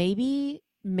like, maybe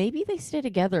they stay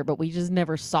together, but we just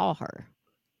never saw her.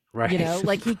 Right. You know,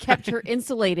 like he kept her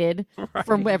insulated Right.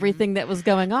 from everything that was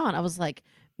going on. I was like,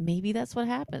 maybe that's what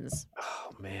happens.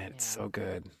 Oh man, it's Yeah. so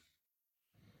good.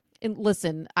 And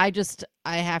listen,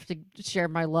 I have to share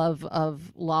my love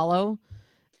of Lalo.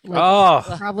 Like,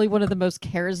 Oh, probably one of the most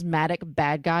charismatic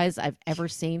bad guys I've ever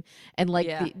seen. And like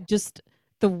Yeah. just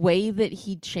the way that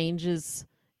he changes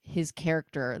his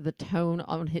character, the tone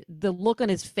on the look on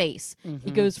his face. He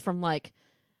Mhm. goes from like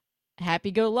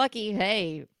happy go lucky,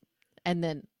 hey, and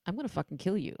then I'm gonna fucking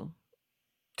kill you.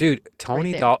 dude,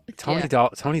 Tony there.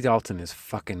 Tony Dalton is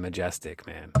fucking majestic,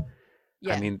 man.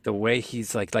 Yeah. I mean, the way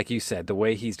he's like you said, the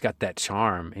way he's got that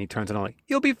charm, and he turns it on like,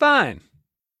 "You'll be fine.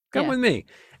 Come Yeah. with me,"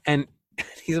 and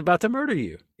he's about to murder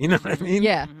you. You know what I mean?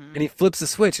 Yeah. Mhm. And he flips the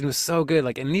switch, and it was so good.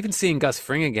 Like, and even seeing Gus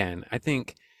Fring again, I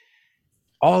think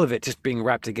all of it just being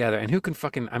wrapped together. And who can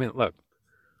fucking? I mean, look,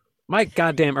 Mike,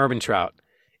 goddamn Urban Trout.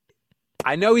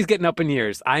 I know he's getting up in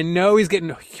years. I know he's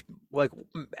getting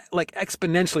like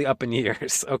exponentially up in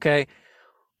years. Okay.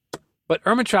 But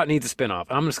Urban Trout needs a spinoff.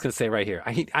 I'm just gonna say right here.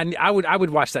 I would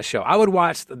watch that show. I would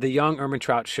watch the young Urban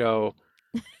Trout show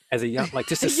as a young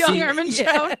just to Young see. Herman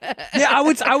Trout. Yeah, I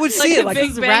would Like see the it like Big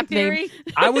his Bang rap name. Theory.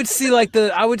 I would see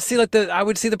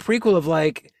the prequel of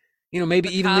like, you know, maybe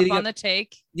The even cop leading on up. the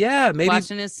take, Yeah, maybe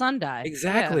watching his son die. Yeah.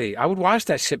 exactly. I would watch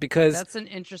that shit because That's an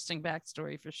interesting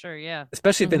backstory for sure. Yeah.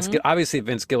 especially Vince Mhm. Gill, obviously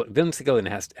Vince Gilligan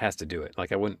has to do it.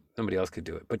 Like I wouldn't, nobody else could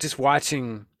do it. But just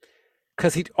watching,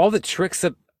 because all the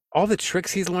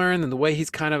tricks he's learned and the way he's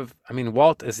kind of, I mean,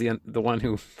 Walt is the one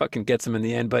who fucking gets him in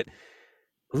the end, but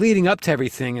leading up to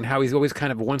everything and how he's always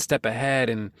kind of one step ahead.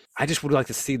 And I just would like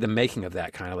to see the making of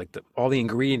that, kind of like all the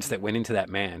ingredients that went into that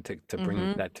man to bring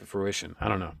Mhm. that to fruition. I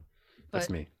don't know. That's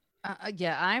But- me.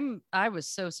 Yeah, I was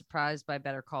so surprised by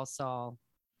Better Call Saul,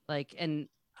 like, and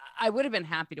I would have been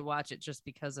happy to watch it just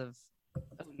because of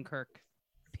Odenkirk,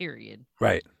 period.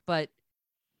 Right. But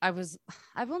I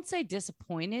won't say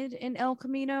disappointed in El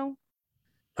Camino,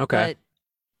 Okay. but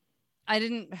I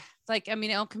didn't like. I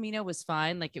mean, El Camino was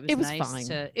fine. Like it was, It was nice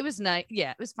fine. it was nice.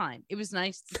 Yeah, it was fine. It was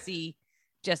nice to see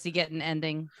Jesse get an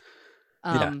ending.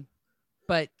 Yeah.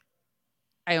 But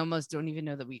I almost don't even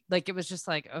know that it was just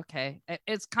like, okay,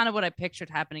 it's kind of what I pictured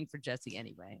happening for Jesse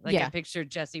anyway. Like Yeah. I pictured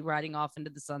Jesse riding off into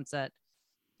the sunset,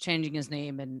 changing his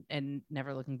name and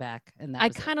never looking back. And that I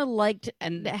was it. kind of liked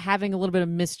And- having a little bit of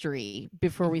mystery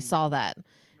before we Mhm. saw that.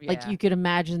 Like Yeah, you could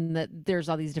imagine that there's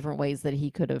all these different ways that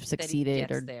he could have that he succeeded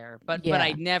gets or there. But yeah.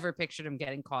 I never pictured him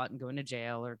getting caught and going to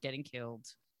jail or getting killed.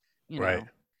 You know? Right.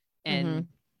 And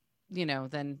you know,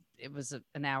 then it was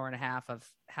an hour and a half of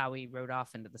how he rode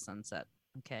off into the sunset.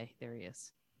 Okay, there he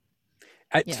is.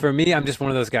 Yeah. For me, I'm just one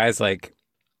of those guys. Like,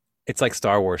 it's like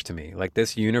Star Wars to me. Like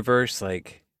this universe,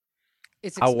 like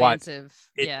It's I'll watch expansive.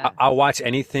 it, Yeah. I'll watch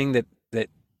anything that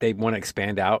they want to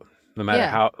expand out, no matter Yeah.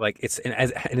 how. Like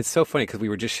and it's so funny because we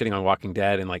were just shitting on Walking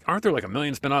Dead and like, aren't there like a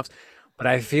million spinoffs? But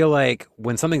I feel like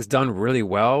when something's done really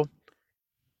well,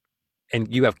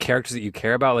 and you have characters that you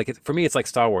care about, like for me, it's like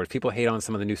Star Wars. People hate on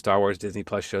some of the new Star Wars Disney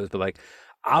Plus shows, but like,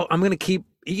 I'm gonna keep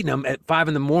eating them at 5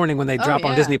 a.m. when they Oh, drop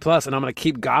on yeah. Disney Plus, and I'm gonna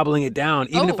keep gobbling it down,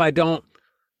 even if Oh. I don't.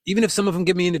 Even if some of them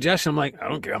give me indigestion, I'm like, I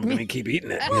don't care. I'm gonna keep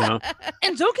eating it. You know?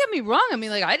 And don't get me wrong. I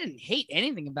mean, like, I didn't hate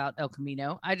anything about El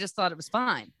Camino. I just thought it was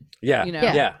fine. Yeah. You know?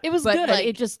 yeah, Yeah. it was But, good. like,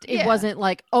 it yeah. wasn't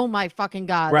like, oh my fucking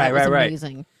god, Right, that was right, right.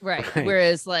 amazing. Right. Right.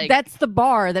 Whereas, like, That's the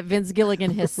bar that Vince Gilligan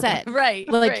has set. right.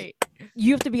 like- right.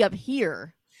 You have to be up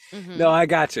here. Mhm. No, I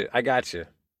got you.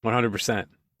 100%.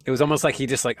 It was almost like he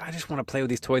just like, I just want to play with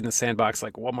these toys in the sandbox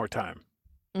like one more time.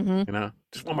 Hmm. You know,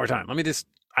 just one more time.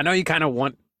 I know you kind of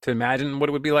want to imagine what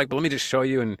it would be like, but let me just show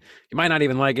you, and you might not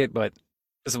even like it, but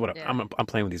this is what Yeah. I'm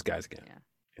playing with these guys again. Yeah.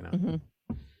 You know.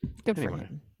 Hmm. Good for Anyway.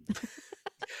 him.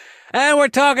 And we're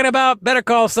talking about Better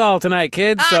Call Saul tonight,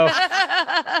 kids. So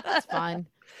That's fine.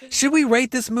 should we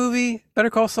rate this movie, Better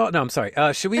Call Saul? No, I'm sorry.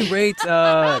 Should we rate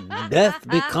Death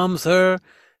Becomes Her?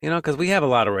 You know, because we have a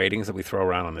lot of ratings that we throw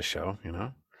around on the show. You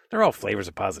know, they're all flavors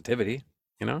of positivity.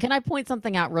 You know, Can I point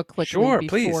something out real quickly Sure, before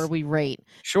please. we rate?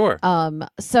 sure.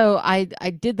 So I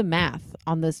did the math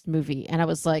on this movie, and I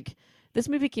was like, this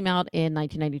movie came out in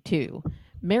 1992.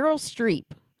 Meryl Streep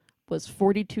was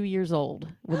 42 years old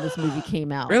when this movie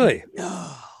came out. Really?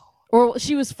 Or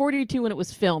she was 42 when it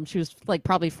was filmed. She was like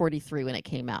probably 43 when it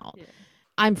came out. Yeah.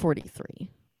 I'm 43.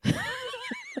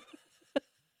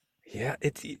 Yeah,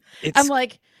 it's I'm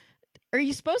like, are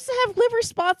you supposed to have liver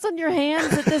spots on your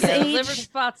hands at this Yeah, age? liver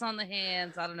spots on the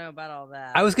hands. I don't know about all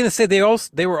that. I was gonna say they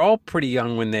were all pretty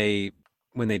young when they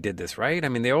did this, right? I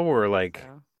mean, they all were like,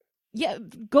 Yeah,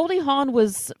 Goldie Hawn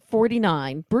was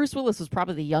 49. Bruce Willis was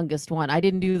probably the youngest one. I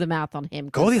didn't do the math on him.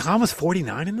 'Cause- Goldie Hawn was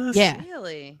 49 in this. Yeah,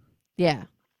 Really? yeah.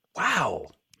 Wow.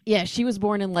 Yeah, she was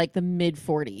born in like the mid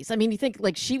 40s. I mean, you think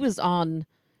like she was on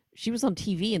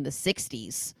TV in the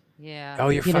 60s. Yeah. Oh,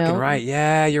 you're You fucking know? right.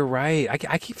 Yeah, you're right.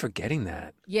 I keep forgetting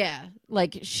that. Yeah,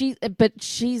 like but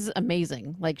she's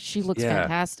amazing. Like she looks Yeah.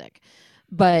 fantastic.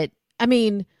 But I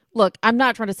mean, look, I'm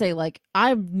not trying to say like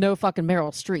I'm no fucking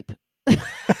Meryl Streep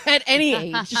at any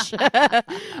age.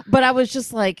 But I was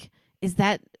just like, is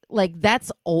that like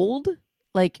that's old?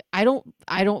 Like I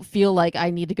don't feel like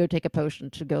I need to go take a potion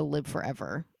to go live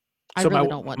forever. I So really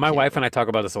don't want my to. wife and I talk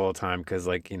about this all the time because,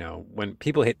 like, you know, when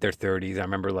people hit their 30s, I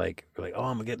remember like we're like, oh,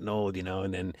 I'm getting old, you know,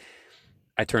 and then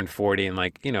I turned 40 and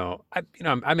like, you know,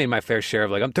 I made my fair share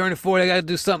of like, I'm turning 40, I got to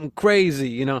do something crazy,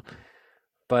 you know.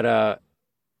 But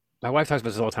my wife talks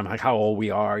about this all the time, like how old we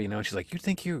are, you know. And she's like, you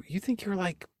think you're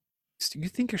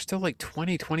still like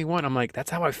 20, 21. I'm like,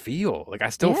 that's how I feel. Like I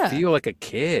still Yeah. feel like a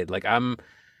kid. Like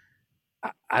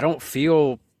I don't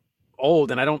feel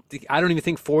old, and I don't even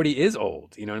think 40 is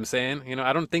old. You know what I'm saying? You know,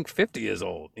 I don't think 50 is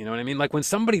old. You know what I mean? Like when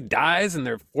somebody dies in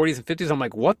their 40s and 50s, I'm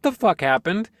like, what the fuck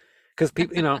happened? Because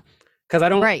people, you know, because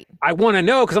Right. I want to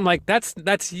know because I'm like,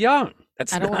 that's young.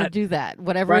 That's I don't want to not do that.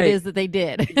 Whatever Right. it is that they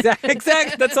did.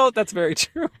 exactly. That's all. That's very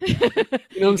true. You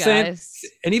know what I'm saying? Guys.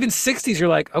 And even 60s, you're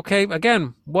like, okay,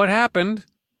 again, what happened?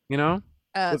 You know?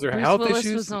 Was there health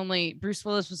issues? Bruce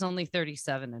Willis was only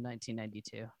 37 in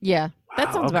 1992. Yeah, that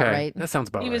Wow, sounds about okay. right. That sounds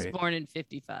about He right. was born in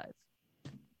 55.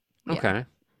 Yeah. Okay.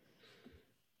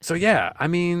 So yeah, I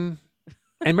mean,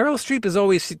 and Meryl Streep is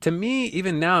always, to me,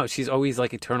 even now, she's always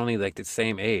like eternally like the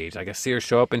same age. Like I see her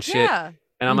show up and shit, Yeah.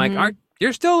 and I'm like, Mhm. aren't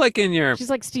you're still like in your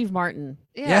She's like Steve Martin.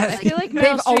 Yeah. Yeah. I feel like They've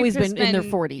Meryl Streep always has been in their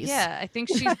 40s. Yeah. I think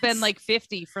she's been like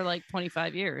 50 for like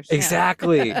 25 years. Yeah.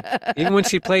 exactly. Even when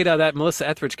she played that Melissa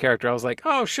Etheridge character, I was like,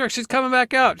 oh sure, she's coming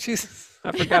back out.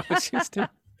 I forgot what she was doing.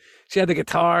 She had the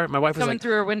guitar. My wife was Coming like,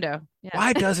 through her window. Yeah.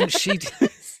 why doesn't she do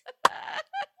this?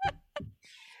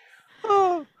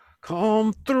 Oh,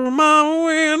 come through my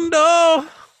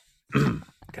window.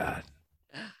 God,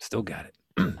 still got it.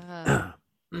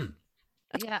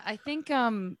 Yeah, I think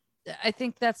I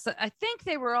think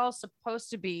they were all supposed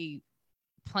to be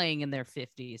playing in their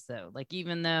 50s though. Like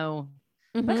even though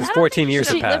Mhm. Because I don't 14 think you years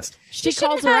have should live- passed. She you shouldn't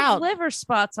calls her have out. liver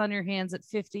spots on your hands at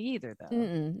 50 either though.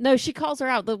 No, she calls her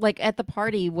out like at the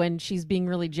party when she's being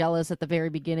really jealous at the very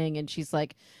beginning, and she's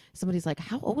like, somebody's like,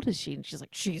 "How old is she?" And she's like,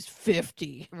 "She's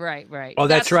 50." Right. Oh,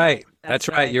 that's right. That's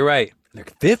right. You're right. They're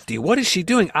 50. What is she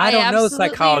doing? I don't know. absolutely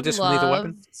Psychologist from Lethal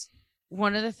Weapon. loved-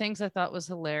 One of the things I thought was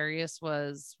hilarious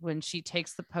was when she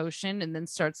takes the potion and then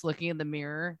starts looking in the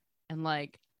mirror and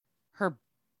like her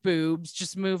boobs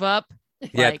just move up.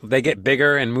 Yeah, Like, they get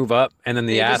bigger and move up, and then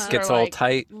the They ass just gets are all like-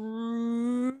 tight.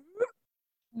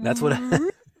 That's what.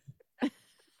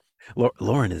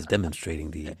 Lauren is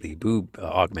demonstrating the boob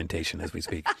augmentation as we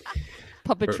speak.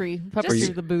 Puppetry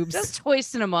you- the boobs. just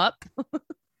hoisting them up.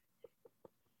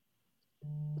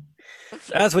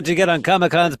 That's what you get on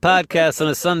Comic Con's podcast on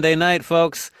a Sunday night,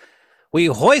 folks. We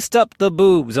hoist up the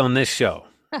boobs on this show.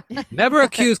 Never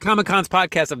accuse Comic Con's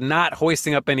podcast of not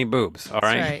hoisting up any boobs. All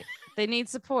right. That's right. They need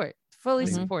support. Fully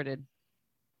Mhm. supported.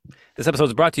 This episode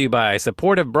is brought to you by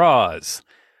Supportive Bras.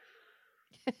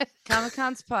 Comic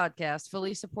Con's podcast,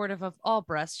 fully supportive of all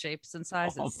breast shapes and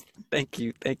sizes. Oh, thank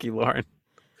you, Lauren.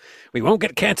 We won't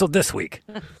get canceled this week.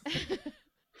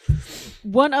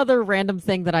 One other random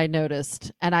thing that I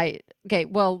noticed, and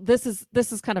this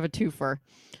is kind of a twofer.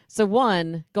 So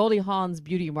one, Goldie Hawn's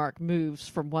beauty mark moves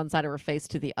from one side of her face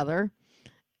to the other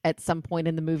at some point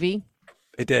in the movie.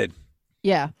 It did.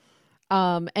 Yeah.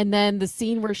 And then the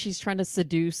scene where she's trying to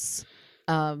seduce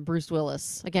Bruce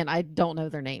Willis. Again, I don't know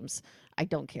their names. I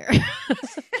don't care.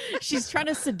 She's trying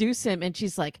to seduce him, and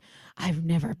she's like, "I've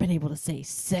never been able to say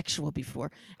sexual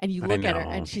before." And you I look at her, know.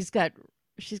 and she's got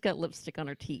lipstick on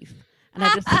her teeth. And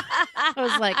I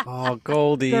was like, Oh,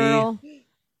 Goldie.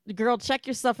 girl, check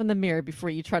yourself in the mirror before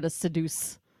you try to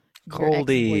seduce Your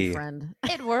Goldie. ex-boyfriend.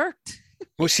 It worked.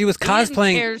 Well, she was He didn't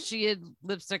cosplaying. care she had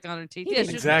lipstick on her teeth. He Yeah, didn't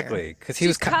she's Exactly, because he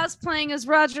was cosplaying as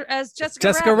Jessica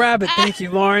Jessica Rabbit. Rabbit. Thank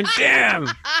you, Lauren. Damn.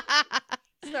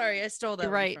 Sorry, I stole that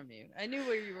You're one right. from you. I knew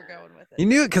where you were going with it. You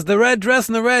knew it because the red dress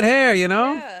and the red hair, you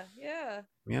know? Yeah.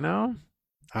 You know?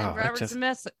 And Oh, Robert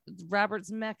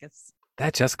Zemeckis.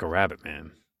 that Jessica Rabbit,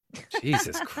 man.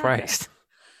 Jesus Christ.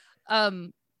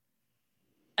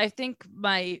 I think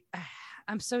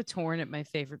I'm so torn at my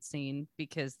favorite scene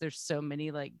because there's so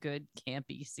many like good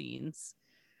campy scenes,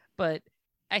 but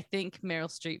I think Meryl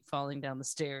Streep falling down the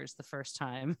stairs the first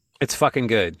time. It's fucking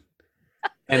good.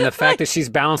 And the fact that she's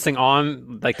balancing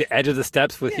on like the edge of the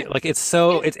steps with like it's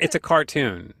so it's a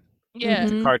cartoon. Yeah,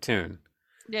 It's a cartoon.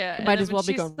 yeah. It might and as then well when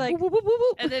be she's going. like, "Whoop, whoop, whoop,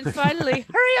 whoop." and then finally,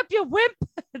 hurry up, you wimp,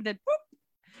 and then whoop.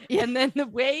 Yeah. And then the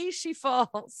way she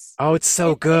falls, Oh, it's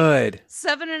so good.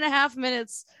 7.5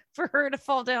 minutes for her to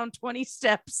fall down 20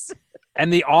 steps.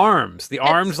 And the arms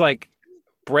like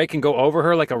break and go over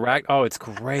her like a rag. Oh, it's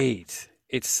great.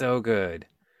 It's so good.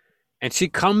 And she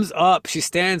comes up, she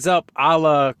stands up a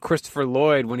la Christopher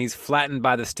Lloyd when he's flattened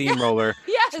by the steamroller.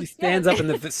 Yes, She stands up in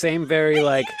the same very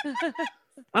like,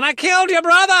 and I killed your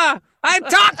brother. I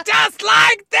talk just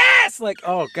like this. Like,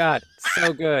 oh God,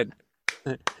 so good.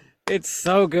 It's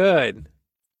so good.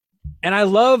 And I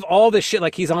love all this shit.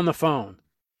 Like he's on the phone.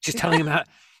 She's telling him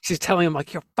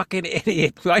like, you're a fucking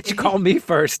idiot. Why'd you call me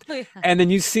first? And then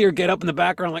you see her get up in the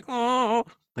background like, oh,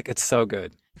 like it's so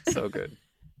good. So good.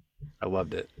 I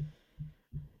loved it.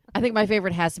 I think my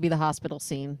favorite has to be the hospital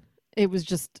scene. It was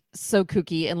just so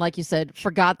kooky, and like you said,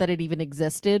 forgot that it even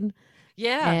existed.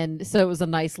 Yeah. And so it was a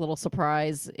nice little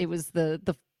surprise. It was the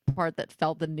part that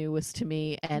felt the newest to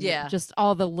me, and Yeah. just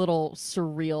all the little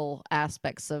surreal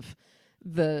aspects of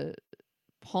the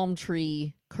palm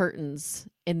tree curtains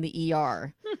in the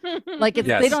ER. Like it's,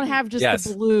 they Yes. don't have just Yes.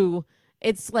 the blue.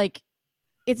 It's like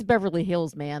it's Beverly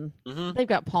Hills, man. Mhm. They've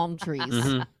got palm trees.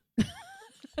 Mhm.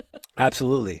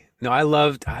 Absolutely. No, I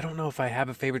don't know if I have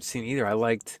a favorite scene either. I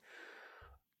love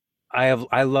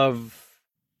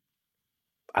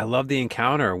the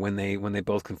encounter when they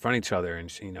both confront each other and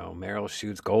Meryl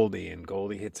shoots Goldie and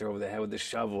Goldie hits her over the head with the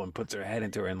shovel and puts her head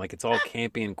into her and like it's all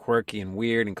campy and quirky and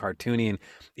weird and cartoony and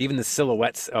even the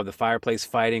silhouettes of the fireplace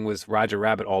fighting was Roger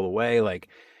Rabbit all the way, like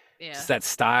Yeah. just that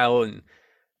style. And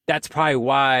that's probably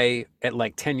why at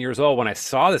like 10 years old when I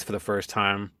saw this for the first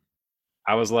time,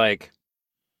 I was like,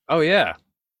 oh yeah,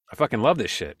 I fucking love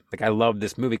this shit. Like I love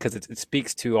this movie because it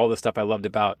speaks to all the stuff I loved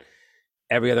about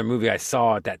every other movie I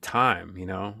saw at that time.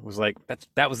 It was like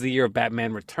that was the year of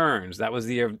Batman Returns. That was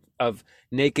the year of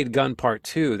Naked Gun Part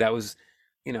 2. That was,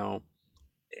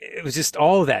 it was just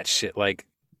all of that shit. Like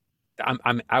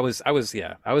I was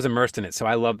immersed in it. So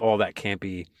I loved all that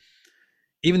campy.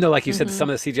 Even though, like you said, some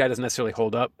of the CGI doesn't necessarily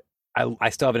hold up. I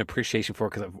still have an appreciation for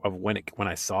it because of when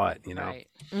I saw it. Right.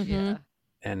 Mhm. Yeah.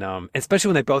 And especially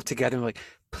when they both together and like,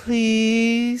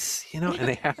 please, and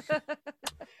they have.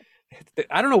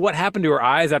 I don't know what happened to her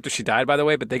eyes after she died, by the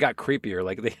way, but they got creepier.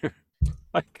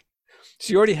 Like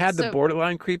she already had the So-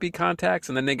 borderline creepy contacts,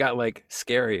 and then they got like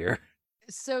scarier.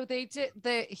 So they did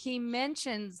he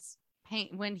mentions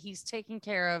paint when he's taking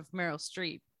care of Meryl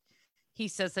Streep. He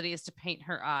says that he has to paint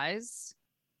her eyes.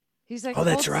 He's like, Oh,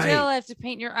 that's "Hold right. still, I have to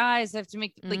paint your eyes. I have to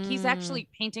make he's Mm. actually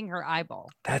painting her eyeball.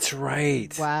 That's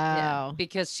right. Wow.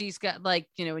 Because she's got like,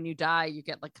 when you die, you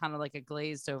get like kind of like a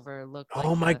glazed over look. Oh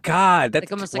like my the- God, that's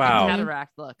like almost like wow. a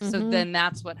cataract look. So Mhm. then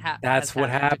that's what happens. That's what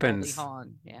happens.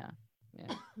 Yeah.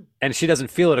 And she doesn't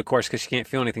feel it, of course, because she can't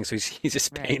feel anything. So he's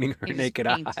just Right. painting her He's naked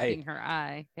eye. painting her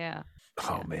eye. Yeah.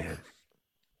 Oh Yeah. man,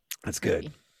 that's good.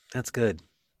 Creepy. That's good.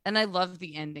 And I love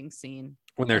the ending scene.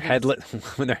 When their I think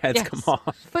it's- when their heads come Yes.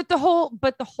 off. But the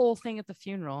whole thing at the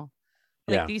funeral.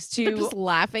 Like Yeah. these They're two just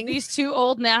laughing. these two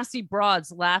old nasty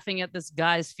broads laughing at this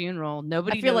guy's funeral.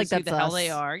 Nobody feel knows like who that's the hell they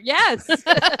us. are. Yes.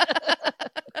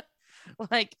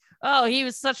 Like, oh, he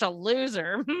was such a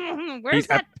loser. Where's He's-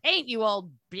 that paint, you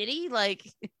old biddy? Like,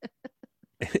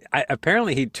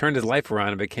 Apparently, he turned his life around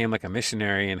and became like a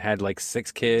missionary and had like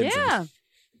 6 kids. and- yeah.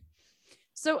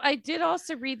 So I did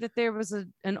also read that there was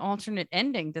an alternate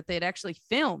ending that they'd actually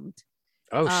filmed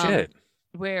Oh shit.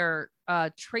 where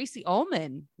Tracy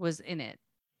Ullman was in it.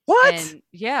 What? And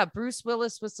yeah, Bruce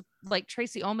Willis was like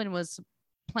Tracy Ullman was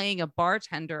playing a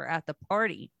bartender at the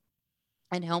party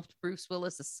and helped Bruce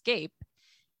Willis escape.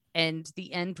 And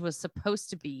the end was supposed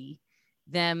to be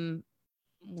them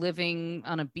living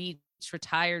on a beach,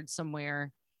 retired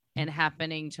somewhere, and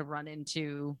happening to run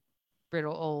into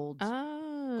brittle old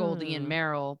Goldie and Oh.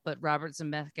 Meryl. But Robert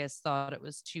Zemeckis thought it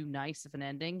was too nice of an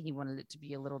ending. He wanted it to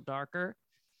be a little darker.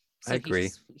 So I agree.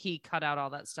 He cut out all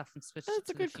that stuff and switched That's it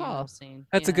to a good the funeral call. scene.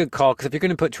 That's a Yeah. good call because if you're going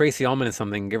to put Tracy Ullman in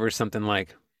something, give her something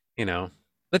like,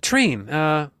 Latrine.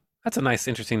 That's a nice,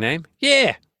 interesting name.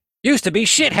 Yeah, used to be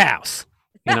Shithouse.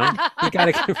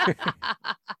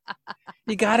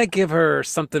 You gotta give her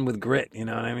something with grit. You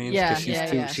know what I mean? Yeah, Because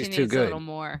yeah. she's She too needs a good. little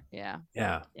more. Yeah.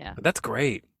 Yeah, Yeah. But that's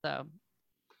great. So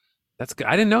That's good.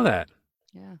 I didn't know that.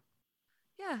 yeah.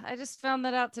 Yeah. I just found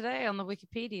that out today on the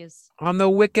Wikipedias. On the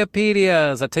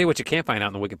Wikipedias. I'll tell you what you can't find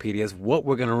out in the Wikipedias. What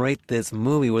we're gonna rate this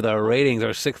movie with our ratings,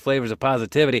 our 6 flavors of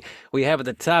positivity. We have at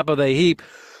the top of the heap.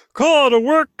 Call to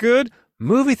work good.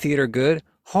 Movie theater good.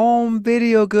 Home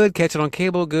video good, catch it on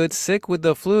cable good, sick with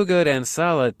the flu good, and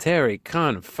solitary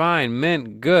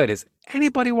confinement good. Is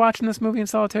anybody watching this movie in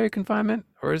solitary confinement?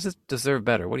 Or does this deserve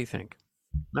better? What do you think?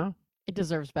 No? It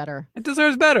deserves better. It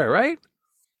deserves better, right?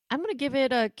 I'm gonna give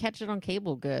it a catch it on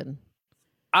cable good.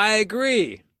 I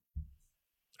agree.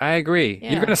 You're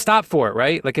Yeah. going to stop for it,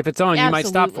 right? Like if it's on, you might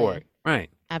stop for Absolutely. it. Right.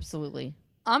 Absolutely.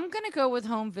 I'm gonna go with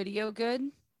home video good.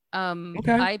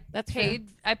 Okay. That's fair.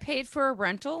 I paid for a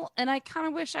rental, and I kind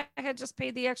of wish I had just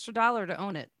paid the extra $1 to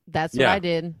own it. That's Yeah. what I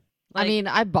did. I Like- mean,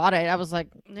 I bought it. I was like,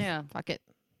 Yeah. fuck it.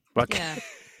 Buck. Yeah.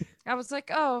 I was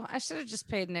like, oh, I should have just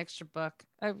paid an extra buck.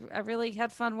 I really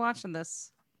had fun watching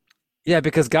this. Yeah,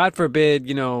 because God forbid,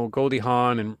 Goldie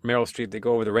Hawn and Meryl Streep, they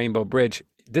go over the Rainbow Bridge.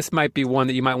 This might be one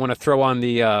that you might want to throw on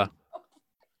the,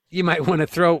 you might want to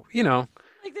throw,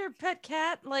 Like their pet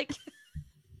cat. Like,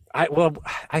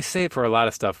 I say it for a lot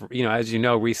of stuff. As you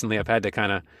know, recently I've had to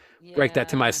kind of break that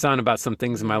to my Yeah. son about some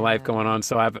things in my life Yeah. going on.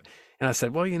 So I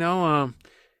said, well,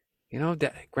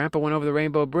 Grandpa went over the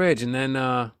Rainbow Bridge, and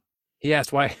then he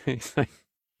asked why.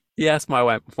 He asked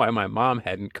why my mom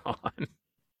hadn't gone, and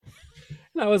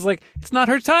I was like, it's not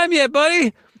her time yet,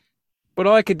 buddy. But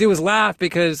all I could do was laugh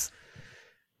because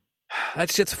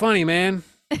that shit's funny, man.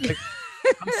 Like,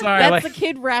 I'm sorry, That's like the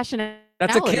kid rationale.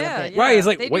 that's a kid, Yeah, right? He's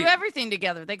like, they wait. do everything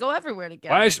together. They go everywhere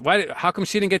together. How come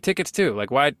she didn't get tickets too? Like,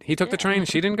 why he took the Yeah. train and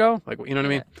she didn't go? Like, you know what I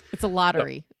mean? It's a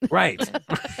lottery. Right.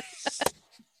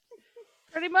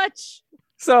 Pretty much.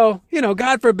 So,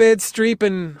 God forbid Streep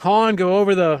and Hawn go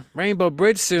over the Rainbow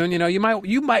Bridge soon.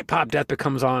 You might pop Death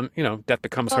Becomes on, Death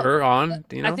Becomes Well, Her on,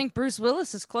 I think Bruce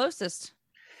Willis is closest.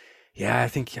 Yeah, I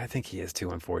think he is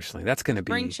too, unfortunately. That's going to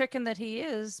Spring be chicken that he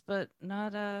is, but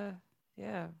not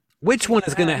yeah. which one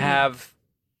is going to Yeah. have,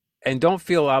 and don't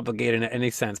feel obligated in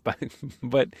any sense,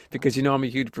 but because I'm a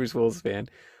huge Bruce Willis fan,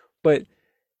 but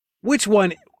which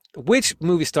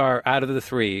movie star out of the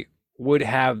 3 would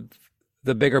have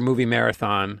the bigger movie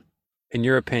marathon, in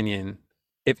your opinion?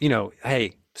 If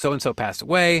hey, so and so passed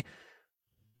away,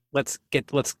 let's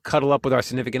cuddle up with our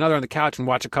significant other on the couch and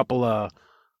watch a couple of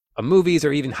movies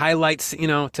or even highlights,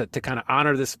 to kind of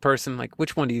honor this person. Like,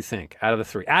 which one do you think out of the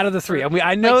 3? Out of the 3, I mean,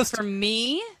 I know Like, for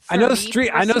me, I know for me Streep.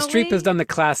 I know Streep has personally, done the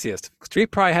classiest. Streep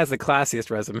probably has the classiest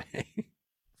resume.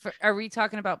 Are we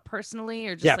talking about personally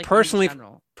or just Yeah, like personally, in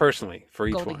general? personally for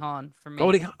each Goldie one. Hawn for me.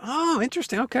 Goldie Hawn. Oh,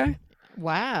 interesting. Okay.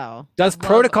 Wow. Does Love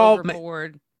Protocol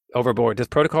Overboard. Does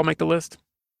Protocol make the list?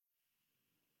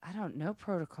 I don't know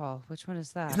Protocol. Which one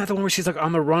is that? Isn't that the one where she's like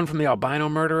on the run from the albino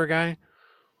murderer guy?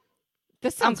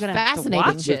 This I'm sounds gonna have to fascinating.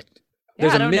 watch it. Yeah,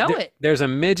 I don't know it. There's a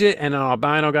midget and an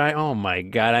albino guy. Oh my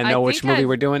God, I I know which think movie I've-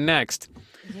 we're doing next.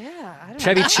 Yeah, I don't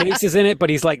Chevy know. Chase is in it,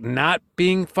 but he's like not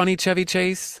being funny Chevy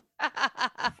Chase.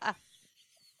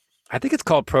 I think it's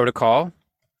called Protocol.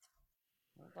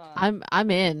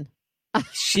 I'm in.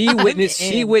 She I'm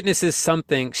in. witnesses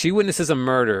something. She witnesses a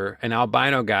murder, an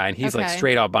albino guy, and he's like Okay.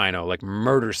 straight albino, like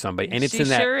murders somebody. And it's she in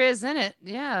that sure is in it.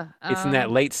 Yeah. it's in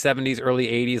that late 70s, early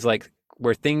 80s, like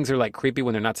where things are like creepy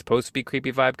when they're not supposed to be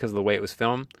creepy vibe because of the way it was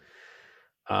filmed.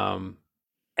 And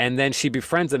then she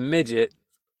befriends a midget.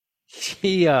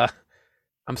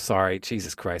 I'm sorry,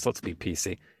 Jesus Christ, let's be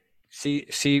PC.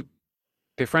 She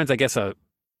befriends, I guess, a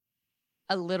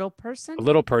little person.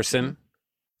 little person.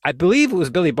 I believe it was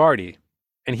Billy Barty,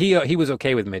 and he was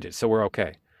okay with midgets, so we're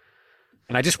okay.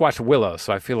 And I just watched Willow,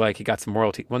 so I feel like he got some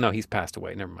royalty. Well, no, he's passed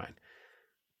away. Never mind.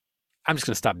 I'm just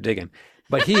gonna stop digging.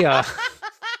 But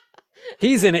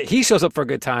he's in it. He shows up for a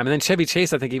good time, and then Chevy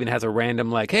Chase, I think, even has a random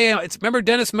like, "Hey, remember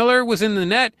Dennis Miller was in The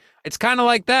Net? It's kind of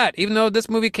like that, even though this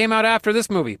movie came out after this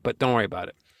movie. But don't worry about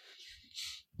it."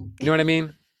 You know what I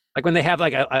mean? Like when they have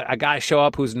like a guy show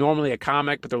up who's normally a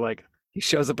comic, but they're like, he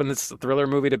shows up in this thriller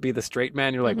movie to be the straight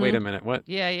man. You're like, wait a minute, what?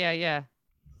 Yeah.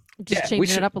 Just Yeah, we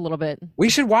changing should- it up a little bit. We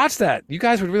should watch that. You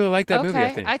guys would really like that Okay, movie,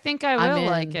 I think. I I'm will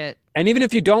like in. it. And even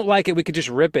if you don't like it, we could just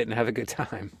rip it and have a good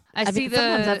time. I I see mean,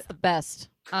 sometimes the that's the best.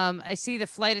 I see the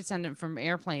flight attendant from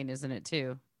Airplane, isn't it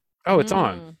too? Oh, it's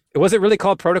on. Was it really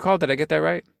called Protocol? Did I get that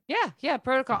right? Yeah,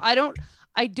 Protocol.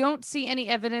 I don't see any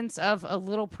evidence of a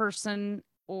little person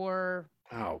or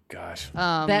Oh gosh.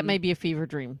 That may be a fever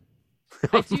dream. I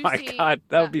Oh do my see- God,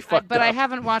 that would be fucked but up. I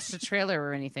haven't watched a trailer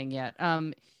or anything yet.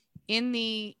 In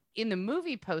the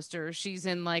movie poster, she's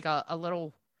in like a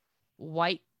little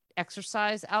white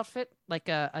exercise outfit, like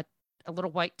a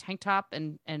little white tank top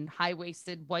and high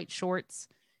waisted white shorts,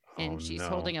 and Oh, she's no.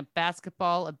 holding a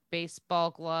basketball, a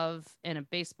baseball glove, and a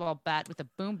baseball bat with a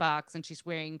boombox, and she's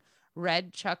wearing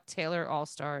red Chuck Taylor All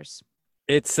Stars.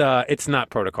 It's not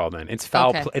protocol then. It's foul.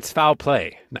 Okay. It's foul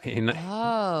play.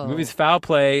 Oh, Movie's foul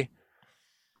play.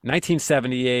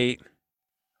 1978.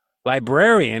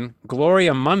 Librarian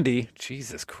Gloria Mundy.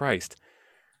 Jesus Christ.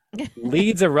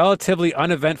 Leads a relatively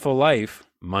uneventful life.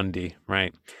 Mundy,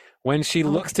 right? When she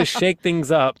looks to shake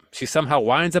things up, she somehow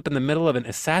winds up in the middle of an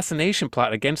assassination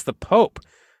plot against the Pope.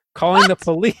 Calling the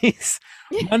police,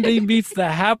 Mundy meets the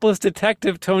hapless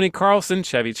detective Tony Carlson,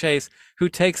 Chevy Chase, who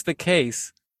takes the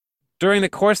case. During the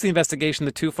course of the investigation,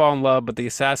 the two fall in love, but the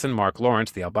assassin, Mark Lawrence,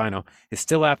 the albino, is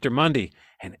still after Mundy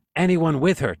and anyone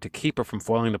with her to keep her from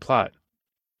foiling the plot.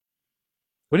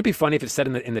 Would it be funny if it said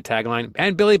in the tagline,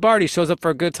 and Billy Barty shows up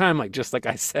for a good time, just like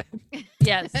I said?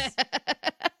 yes.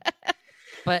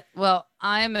 But well,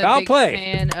 I'm a Foul big play.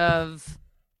 fan of.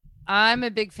 I'm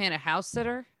a big fan of House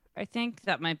Sitter. I think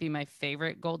that might be my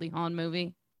favorite Goldie Hawn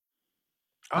movie.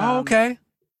 Oh, okay.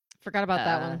 Forgot about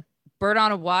that one. Bird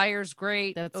on a Wire's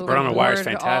great. That's Bird on a Wire's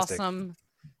Overboard, fantastic. Awesome.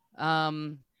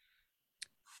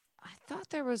 I thought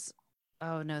there was.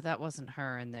 Oh no, that wasn't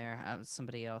her in there. That was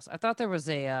somebody else. I thought there was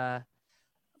a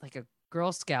like a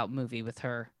Girl Scout movie with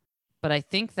her, but I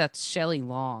think that's Shelley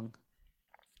Long.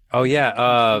 Oh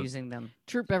yeah. Using them.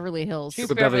 Troop Beverly Hills.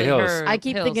 Troop Beverly Hills. I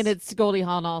keep thinking Hills. it's Goldie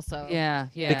Hawn also. Yeah,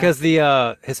 yeah. Because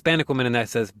the Hispanic woman in that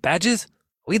says, "Badges?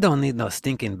 We don't need no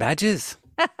stinking badges."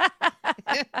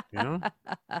 You know?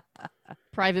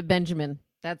 Private Benjamin.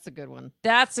 That's a good one.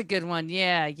 That's a good one.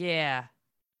 Yeah, yeah.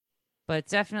 But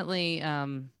definitely,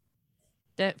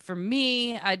 that for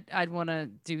me, I'd want to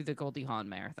do the Goldie Hawn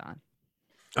marathon.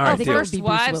 All right, I think deal. it would First be Bruce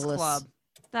Wives Willis. Club.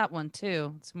 That one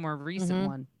too. It's a more recent Mhm.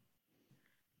 one.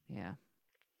 Yeah.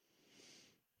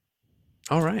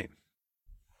 All right.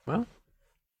 Well,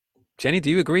 Jenny, do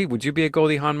you agree? Would you be a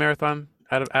Goldie Hawn marathon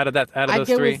out of those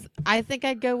three? I think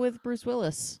I'd go with Bruce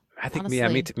Willis. I think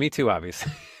honestly. me too,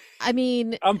 obviously. I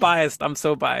mean, I'm biased. I'm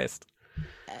so biased.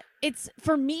 it's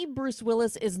for me, Bruce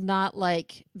Willis is not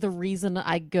like the reason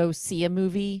I go see a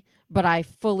movie, but I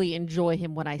fully enjoy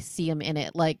him when I see him in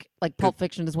it. Like Pulp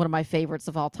Fiction is one of my favorites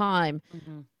of all time.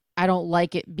 Mhm. I don't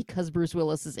like it because Bruce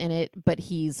Willis is in it, but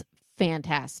he's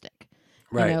fantastic.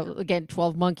 Right. You know, again,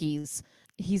 12 Monkeys,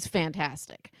 he's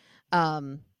fantastic.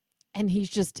 And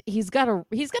he's got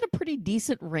a pretty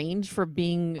decent range for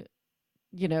being,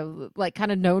 you know, like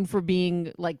kind of known for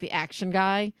being like the action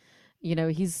guy. You know,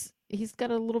 he's got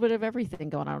a little bit of everything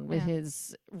going on with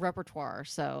his repertoire.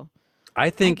 So I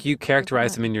think you with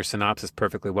characterized that. him in your synopsis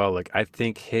perfectly well. Like, I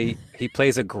think he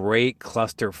plays a great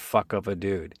cluster fuck of a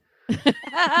dude.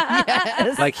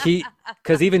 Yes. Like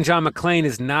because even John McClane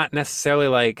is not necessarily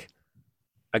like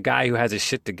a guy who has his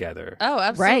shit together. Oh,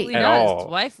 absolutely At not. all.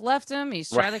 His wife left him. He's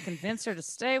trying Right. to convince her to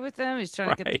stay with him. He's trying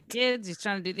to get Right. the kids. He's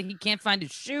trying to do. He can't find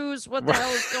his shoes. What the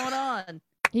hell is going on?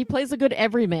 He plays a good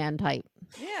everyman type,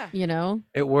 Yeah. you know,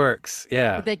 It works.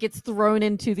 Yeah. that gets thrown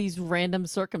into these random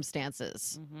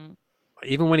circumstances. Mhm.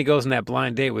 Even when he goes on that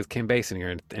blind date with Kim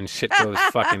Basinger and shit goes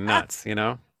fucking nuts, you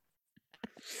know?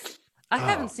 I Oh.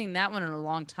 haven't seen that one in a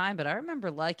long time, but I remember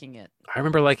liking it. I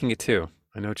remember liking it too.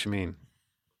 I know what you mean.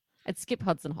 I'd skip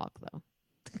Hudson Hawk though.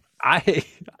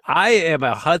 I am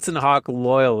a Hudson Hawk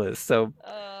loyalist, so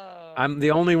Oh. I'm the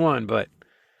only one, but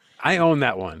I own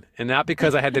that one. And not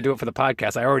because I had to do it for the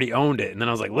podcast. I already owned it. And then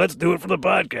I was like, let's do it for the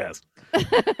podcast.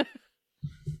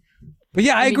 But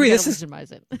yeah, I mean, agree. you This is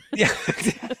legitimize it. yeah.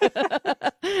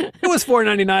 It was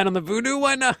 $4.99 on the Voodoo.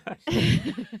 Why not?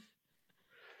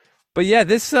 But yeah,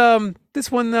 this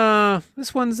one's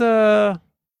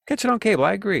catch it on cable.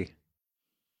 I agree.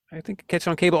 I think catch it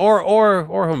on cable or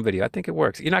home video. I think it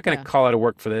works. You're not going to Yeah. call out of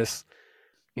work for this.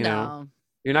 You know, No.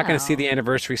 you're not going to see the No.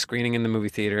 anniversary screening in the movie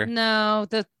theater. No,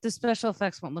 the special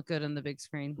effects won't look good on the big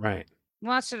screen. Right.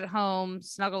 Watch it at home,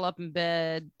 snuggle up in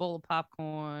bed, bowl of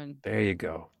popcorn, There you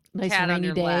go. Nice cat on rainy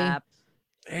your day. lap,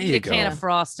 There eat you a go. can of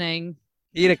frosting.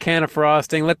 Eat a can of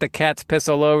frosting, let the cats piss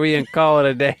all over you, and call it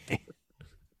a day.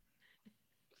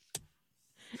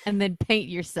 And then paint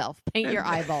yourself. Paint your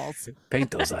eyeballs.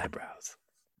 Paint those eyebrows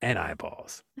and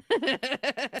eyeballs.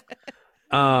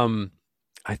 I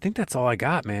think that's all I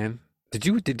got, man.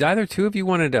 Did either two of you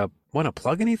want to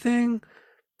plug anything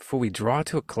before we draw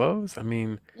to a close? I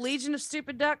mean,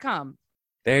 Legionofstupid.com.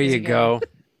 there you you go. go.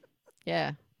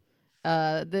 Yeah.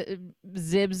 The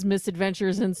Zib's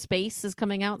Misadventures in Space is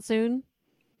coming out soon.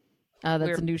 That's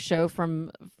We're- a new show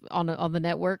from on the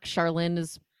network. Charlene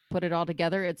has put it all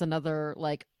together. It's another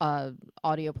like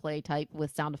audio play type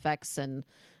with sound effects and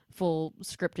full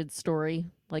scripted story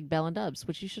like Bell and Dubs,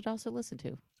 which you should also listen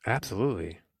to.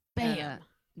 Absolutely. Bam.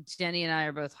 Jenny and I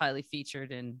are both highly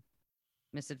featured in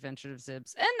Misadventure of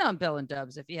Zibs and on Bell and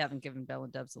Dubs. If you haven't given Bell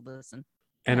and Dubs a listen,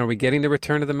 And are we getting the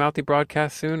return of the Mouthy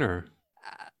broadcast soon, or?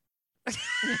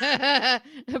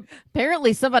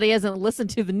 Apparently, somebody hasn't listened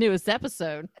to the newest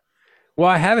episode. Well,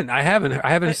 I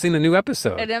haven't seen a new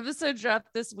episode. an episode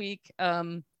dropped this week.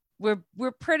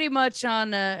 We're pretty much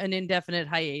on an indefinite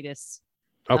hiatus.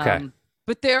 Okay.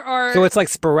 But there are So it's like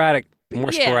sporadic,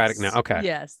 more sporadic now. Okay.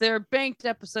 Yes, there are banked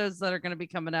episodes that are going to be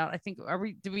coming out. I think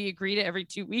do we agree to every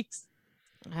 2 weeks?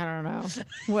 I don't know.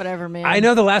 Whatever, man. I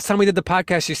know the last time we did the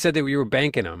podcast, you said that we were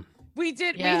banking them. We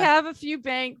did. Yeah. We have a few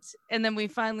banked, and then we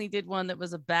finally did one that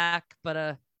was a back, but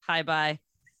a high buy.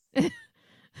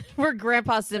 We're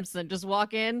Grandpa Simpson. Just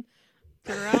walk in,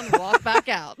 turn around, and walk back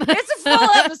out. It's a full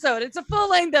episode. It's a full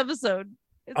length episode.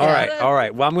 It's All right. not a- All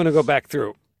right. Well, I'm going to go back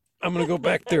through.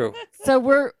 So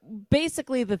we're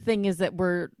basically, the thing is that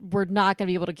we're not going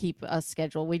to be able to keep a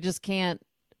schedule. We just can't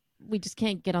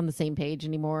get on the same page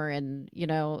anymore. And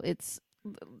it's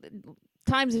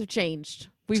times have changed.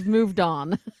 We've moved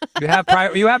on. You have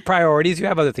priorities. You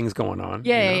have other things going on.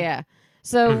 Yeah.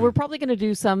 So we're probably going to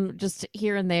do some just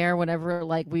here and there whenever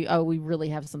like we really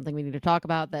have something we need to talk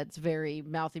about that's very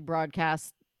Mouthy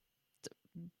broadcast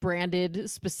branded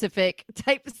specific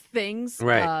type of things.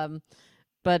 Right.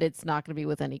 But it's not going to be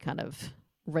with any kind of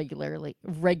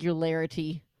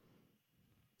regularity.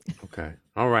 Okay.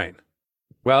 All right.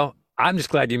 Well, I'm just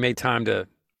glad you made time to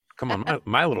come on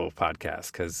my little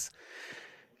podcast because,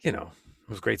 it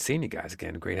was great seeing you guys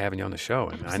again. Great having you on the show.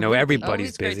 And I know everybody's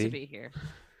Always great busy. to be here.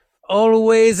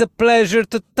 Always a pleasure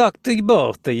to talk to you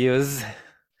both of yous.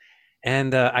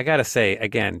 And I got to say,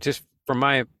 again, just for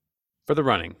the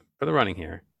running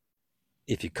here,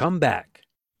 if you come back,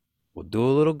 we'll do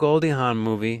a little Goldie Hawn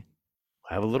movie.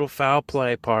 We'll have a little foul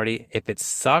play party. If it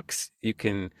sucks,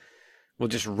 we'll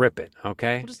just rip it,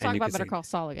 okay? We'll just talk about Better Call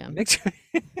Saul again.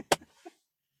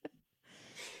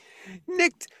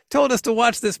 Nick told us to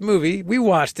watch this movie. We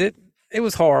watched it. It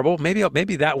was horrible. Maybe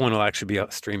that one will actually be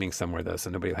streaming somewhere though, so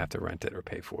nobody will have to rent it or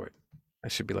pay for it.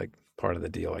 That should be like part of the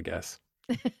deal, I guess.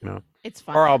 It's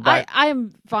fine. Or I'll buy.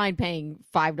 I'm fine paying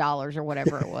 $5 or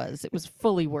whatever it was. It was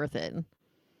fully worth it.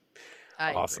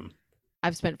 Awesome.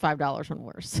 I've spent $5 on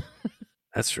worse.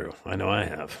 That's true. I know I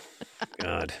have.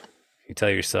 God, you tell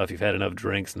yourself you've had enough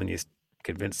drinks, and then you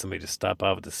convince somebody to stop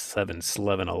off at the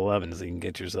 7-Eleven so you can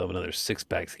get yourself another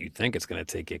 6-pack. So you think it's going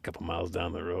to take you a couple miles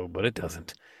down the road, but it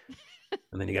doesn't.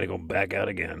 And then you got to go back out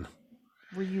again.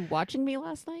 Were you watching me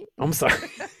last night? I'm sorry.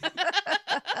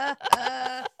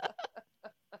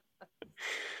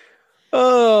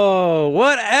 Oh,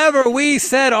 whatever we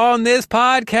said on this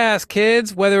podcast,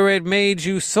 kids, whether it made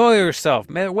you soil yourself,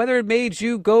 whether it made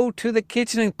you go to the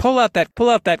kitchen and pull out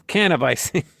that can of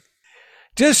icing.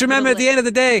 Just remember at the end of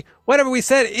the day, whatever we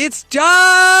said, it's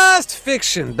just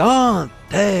fiction. Don't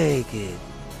take it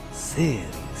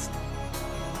seriously.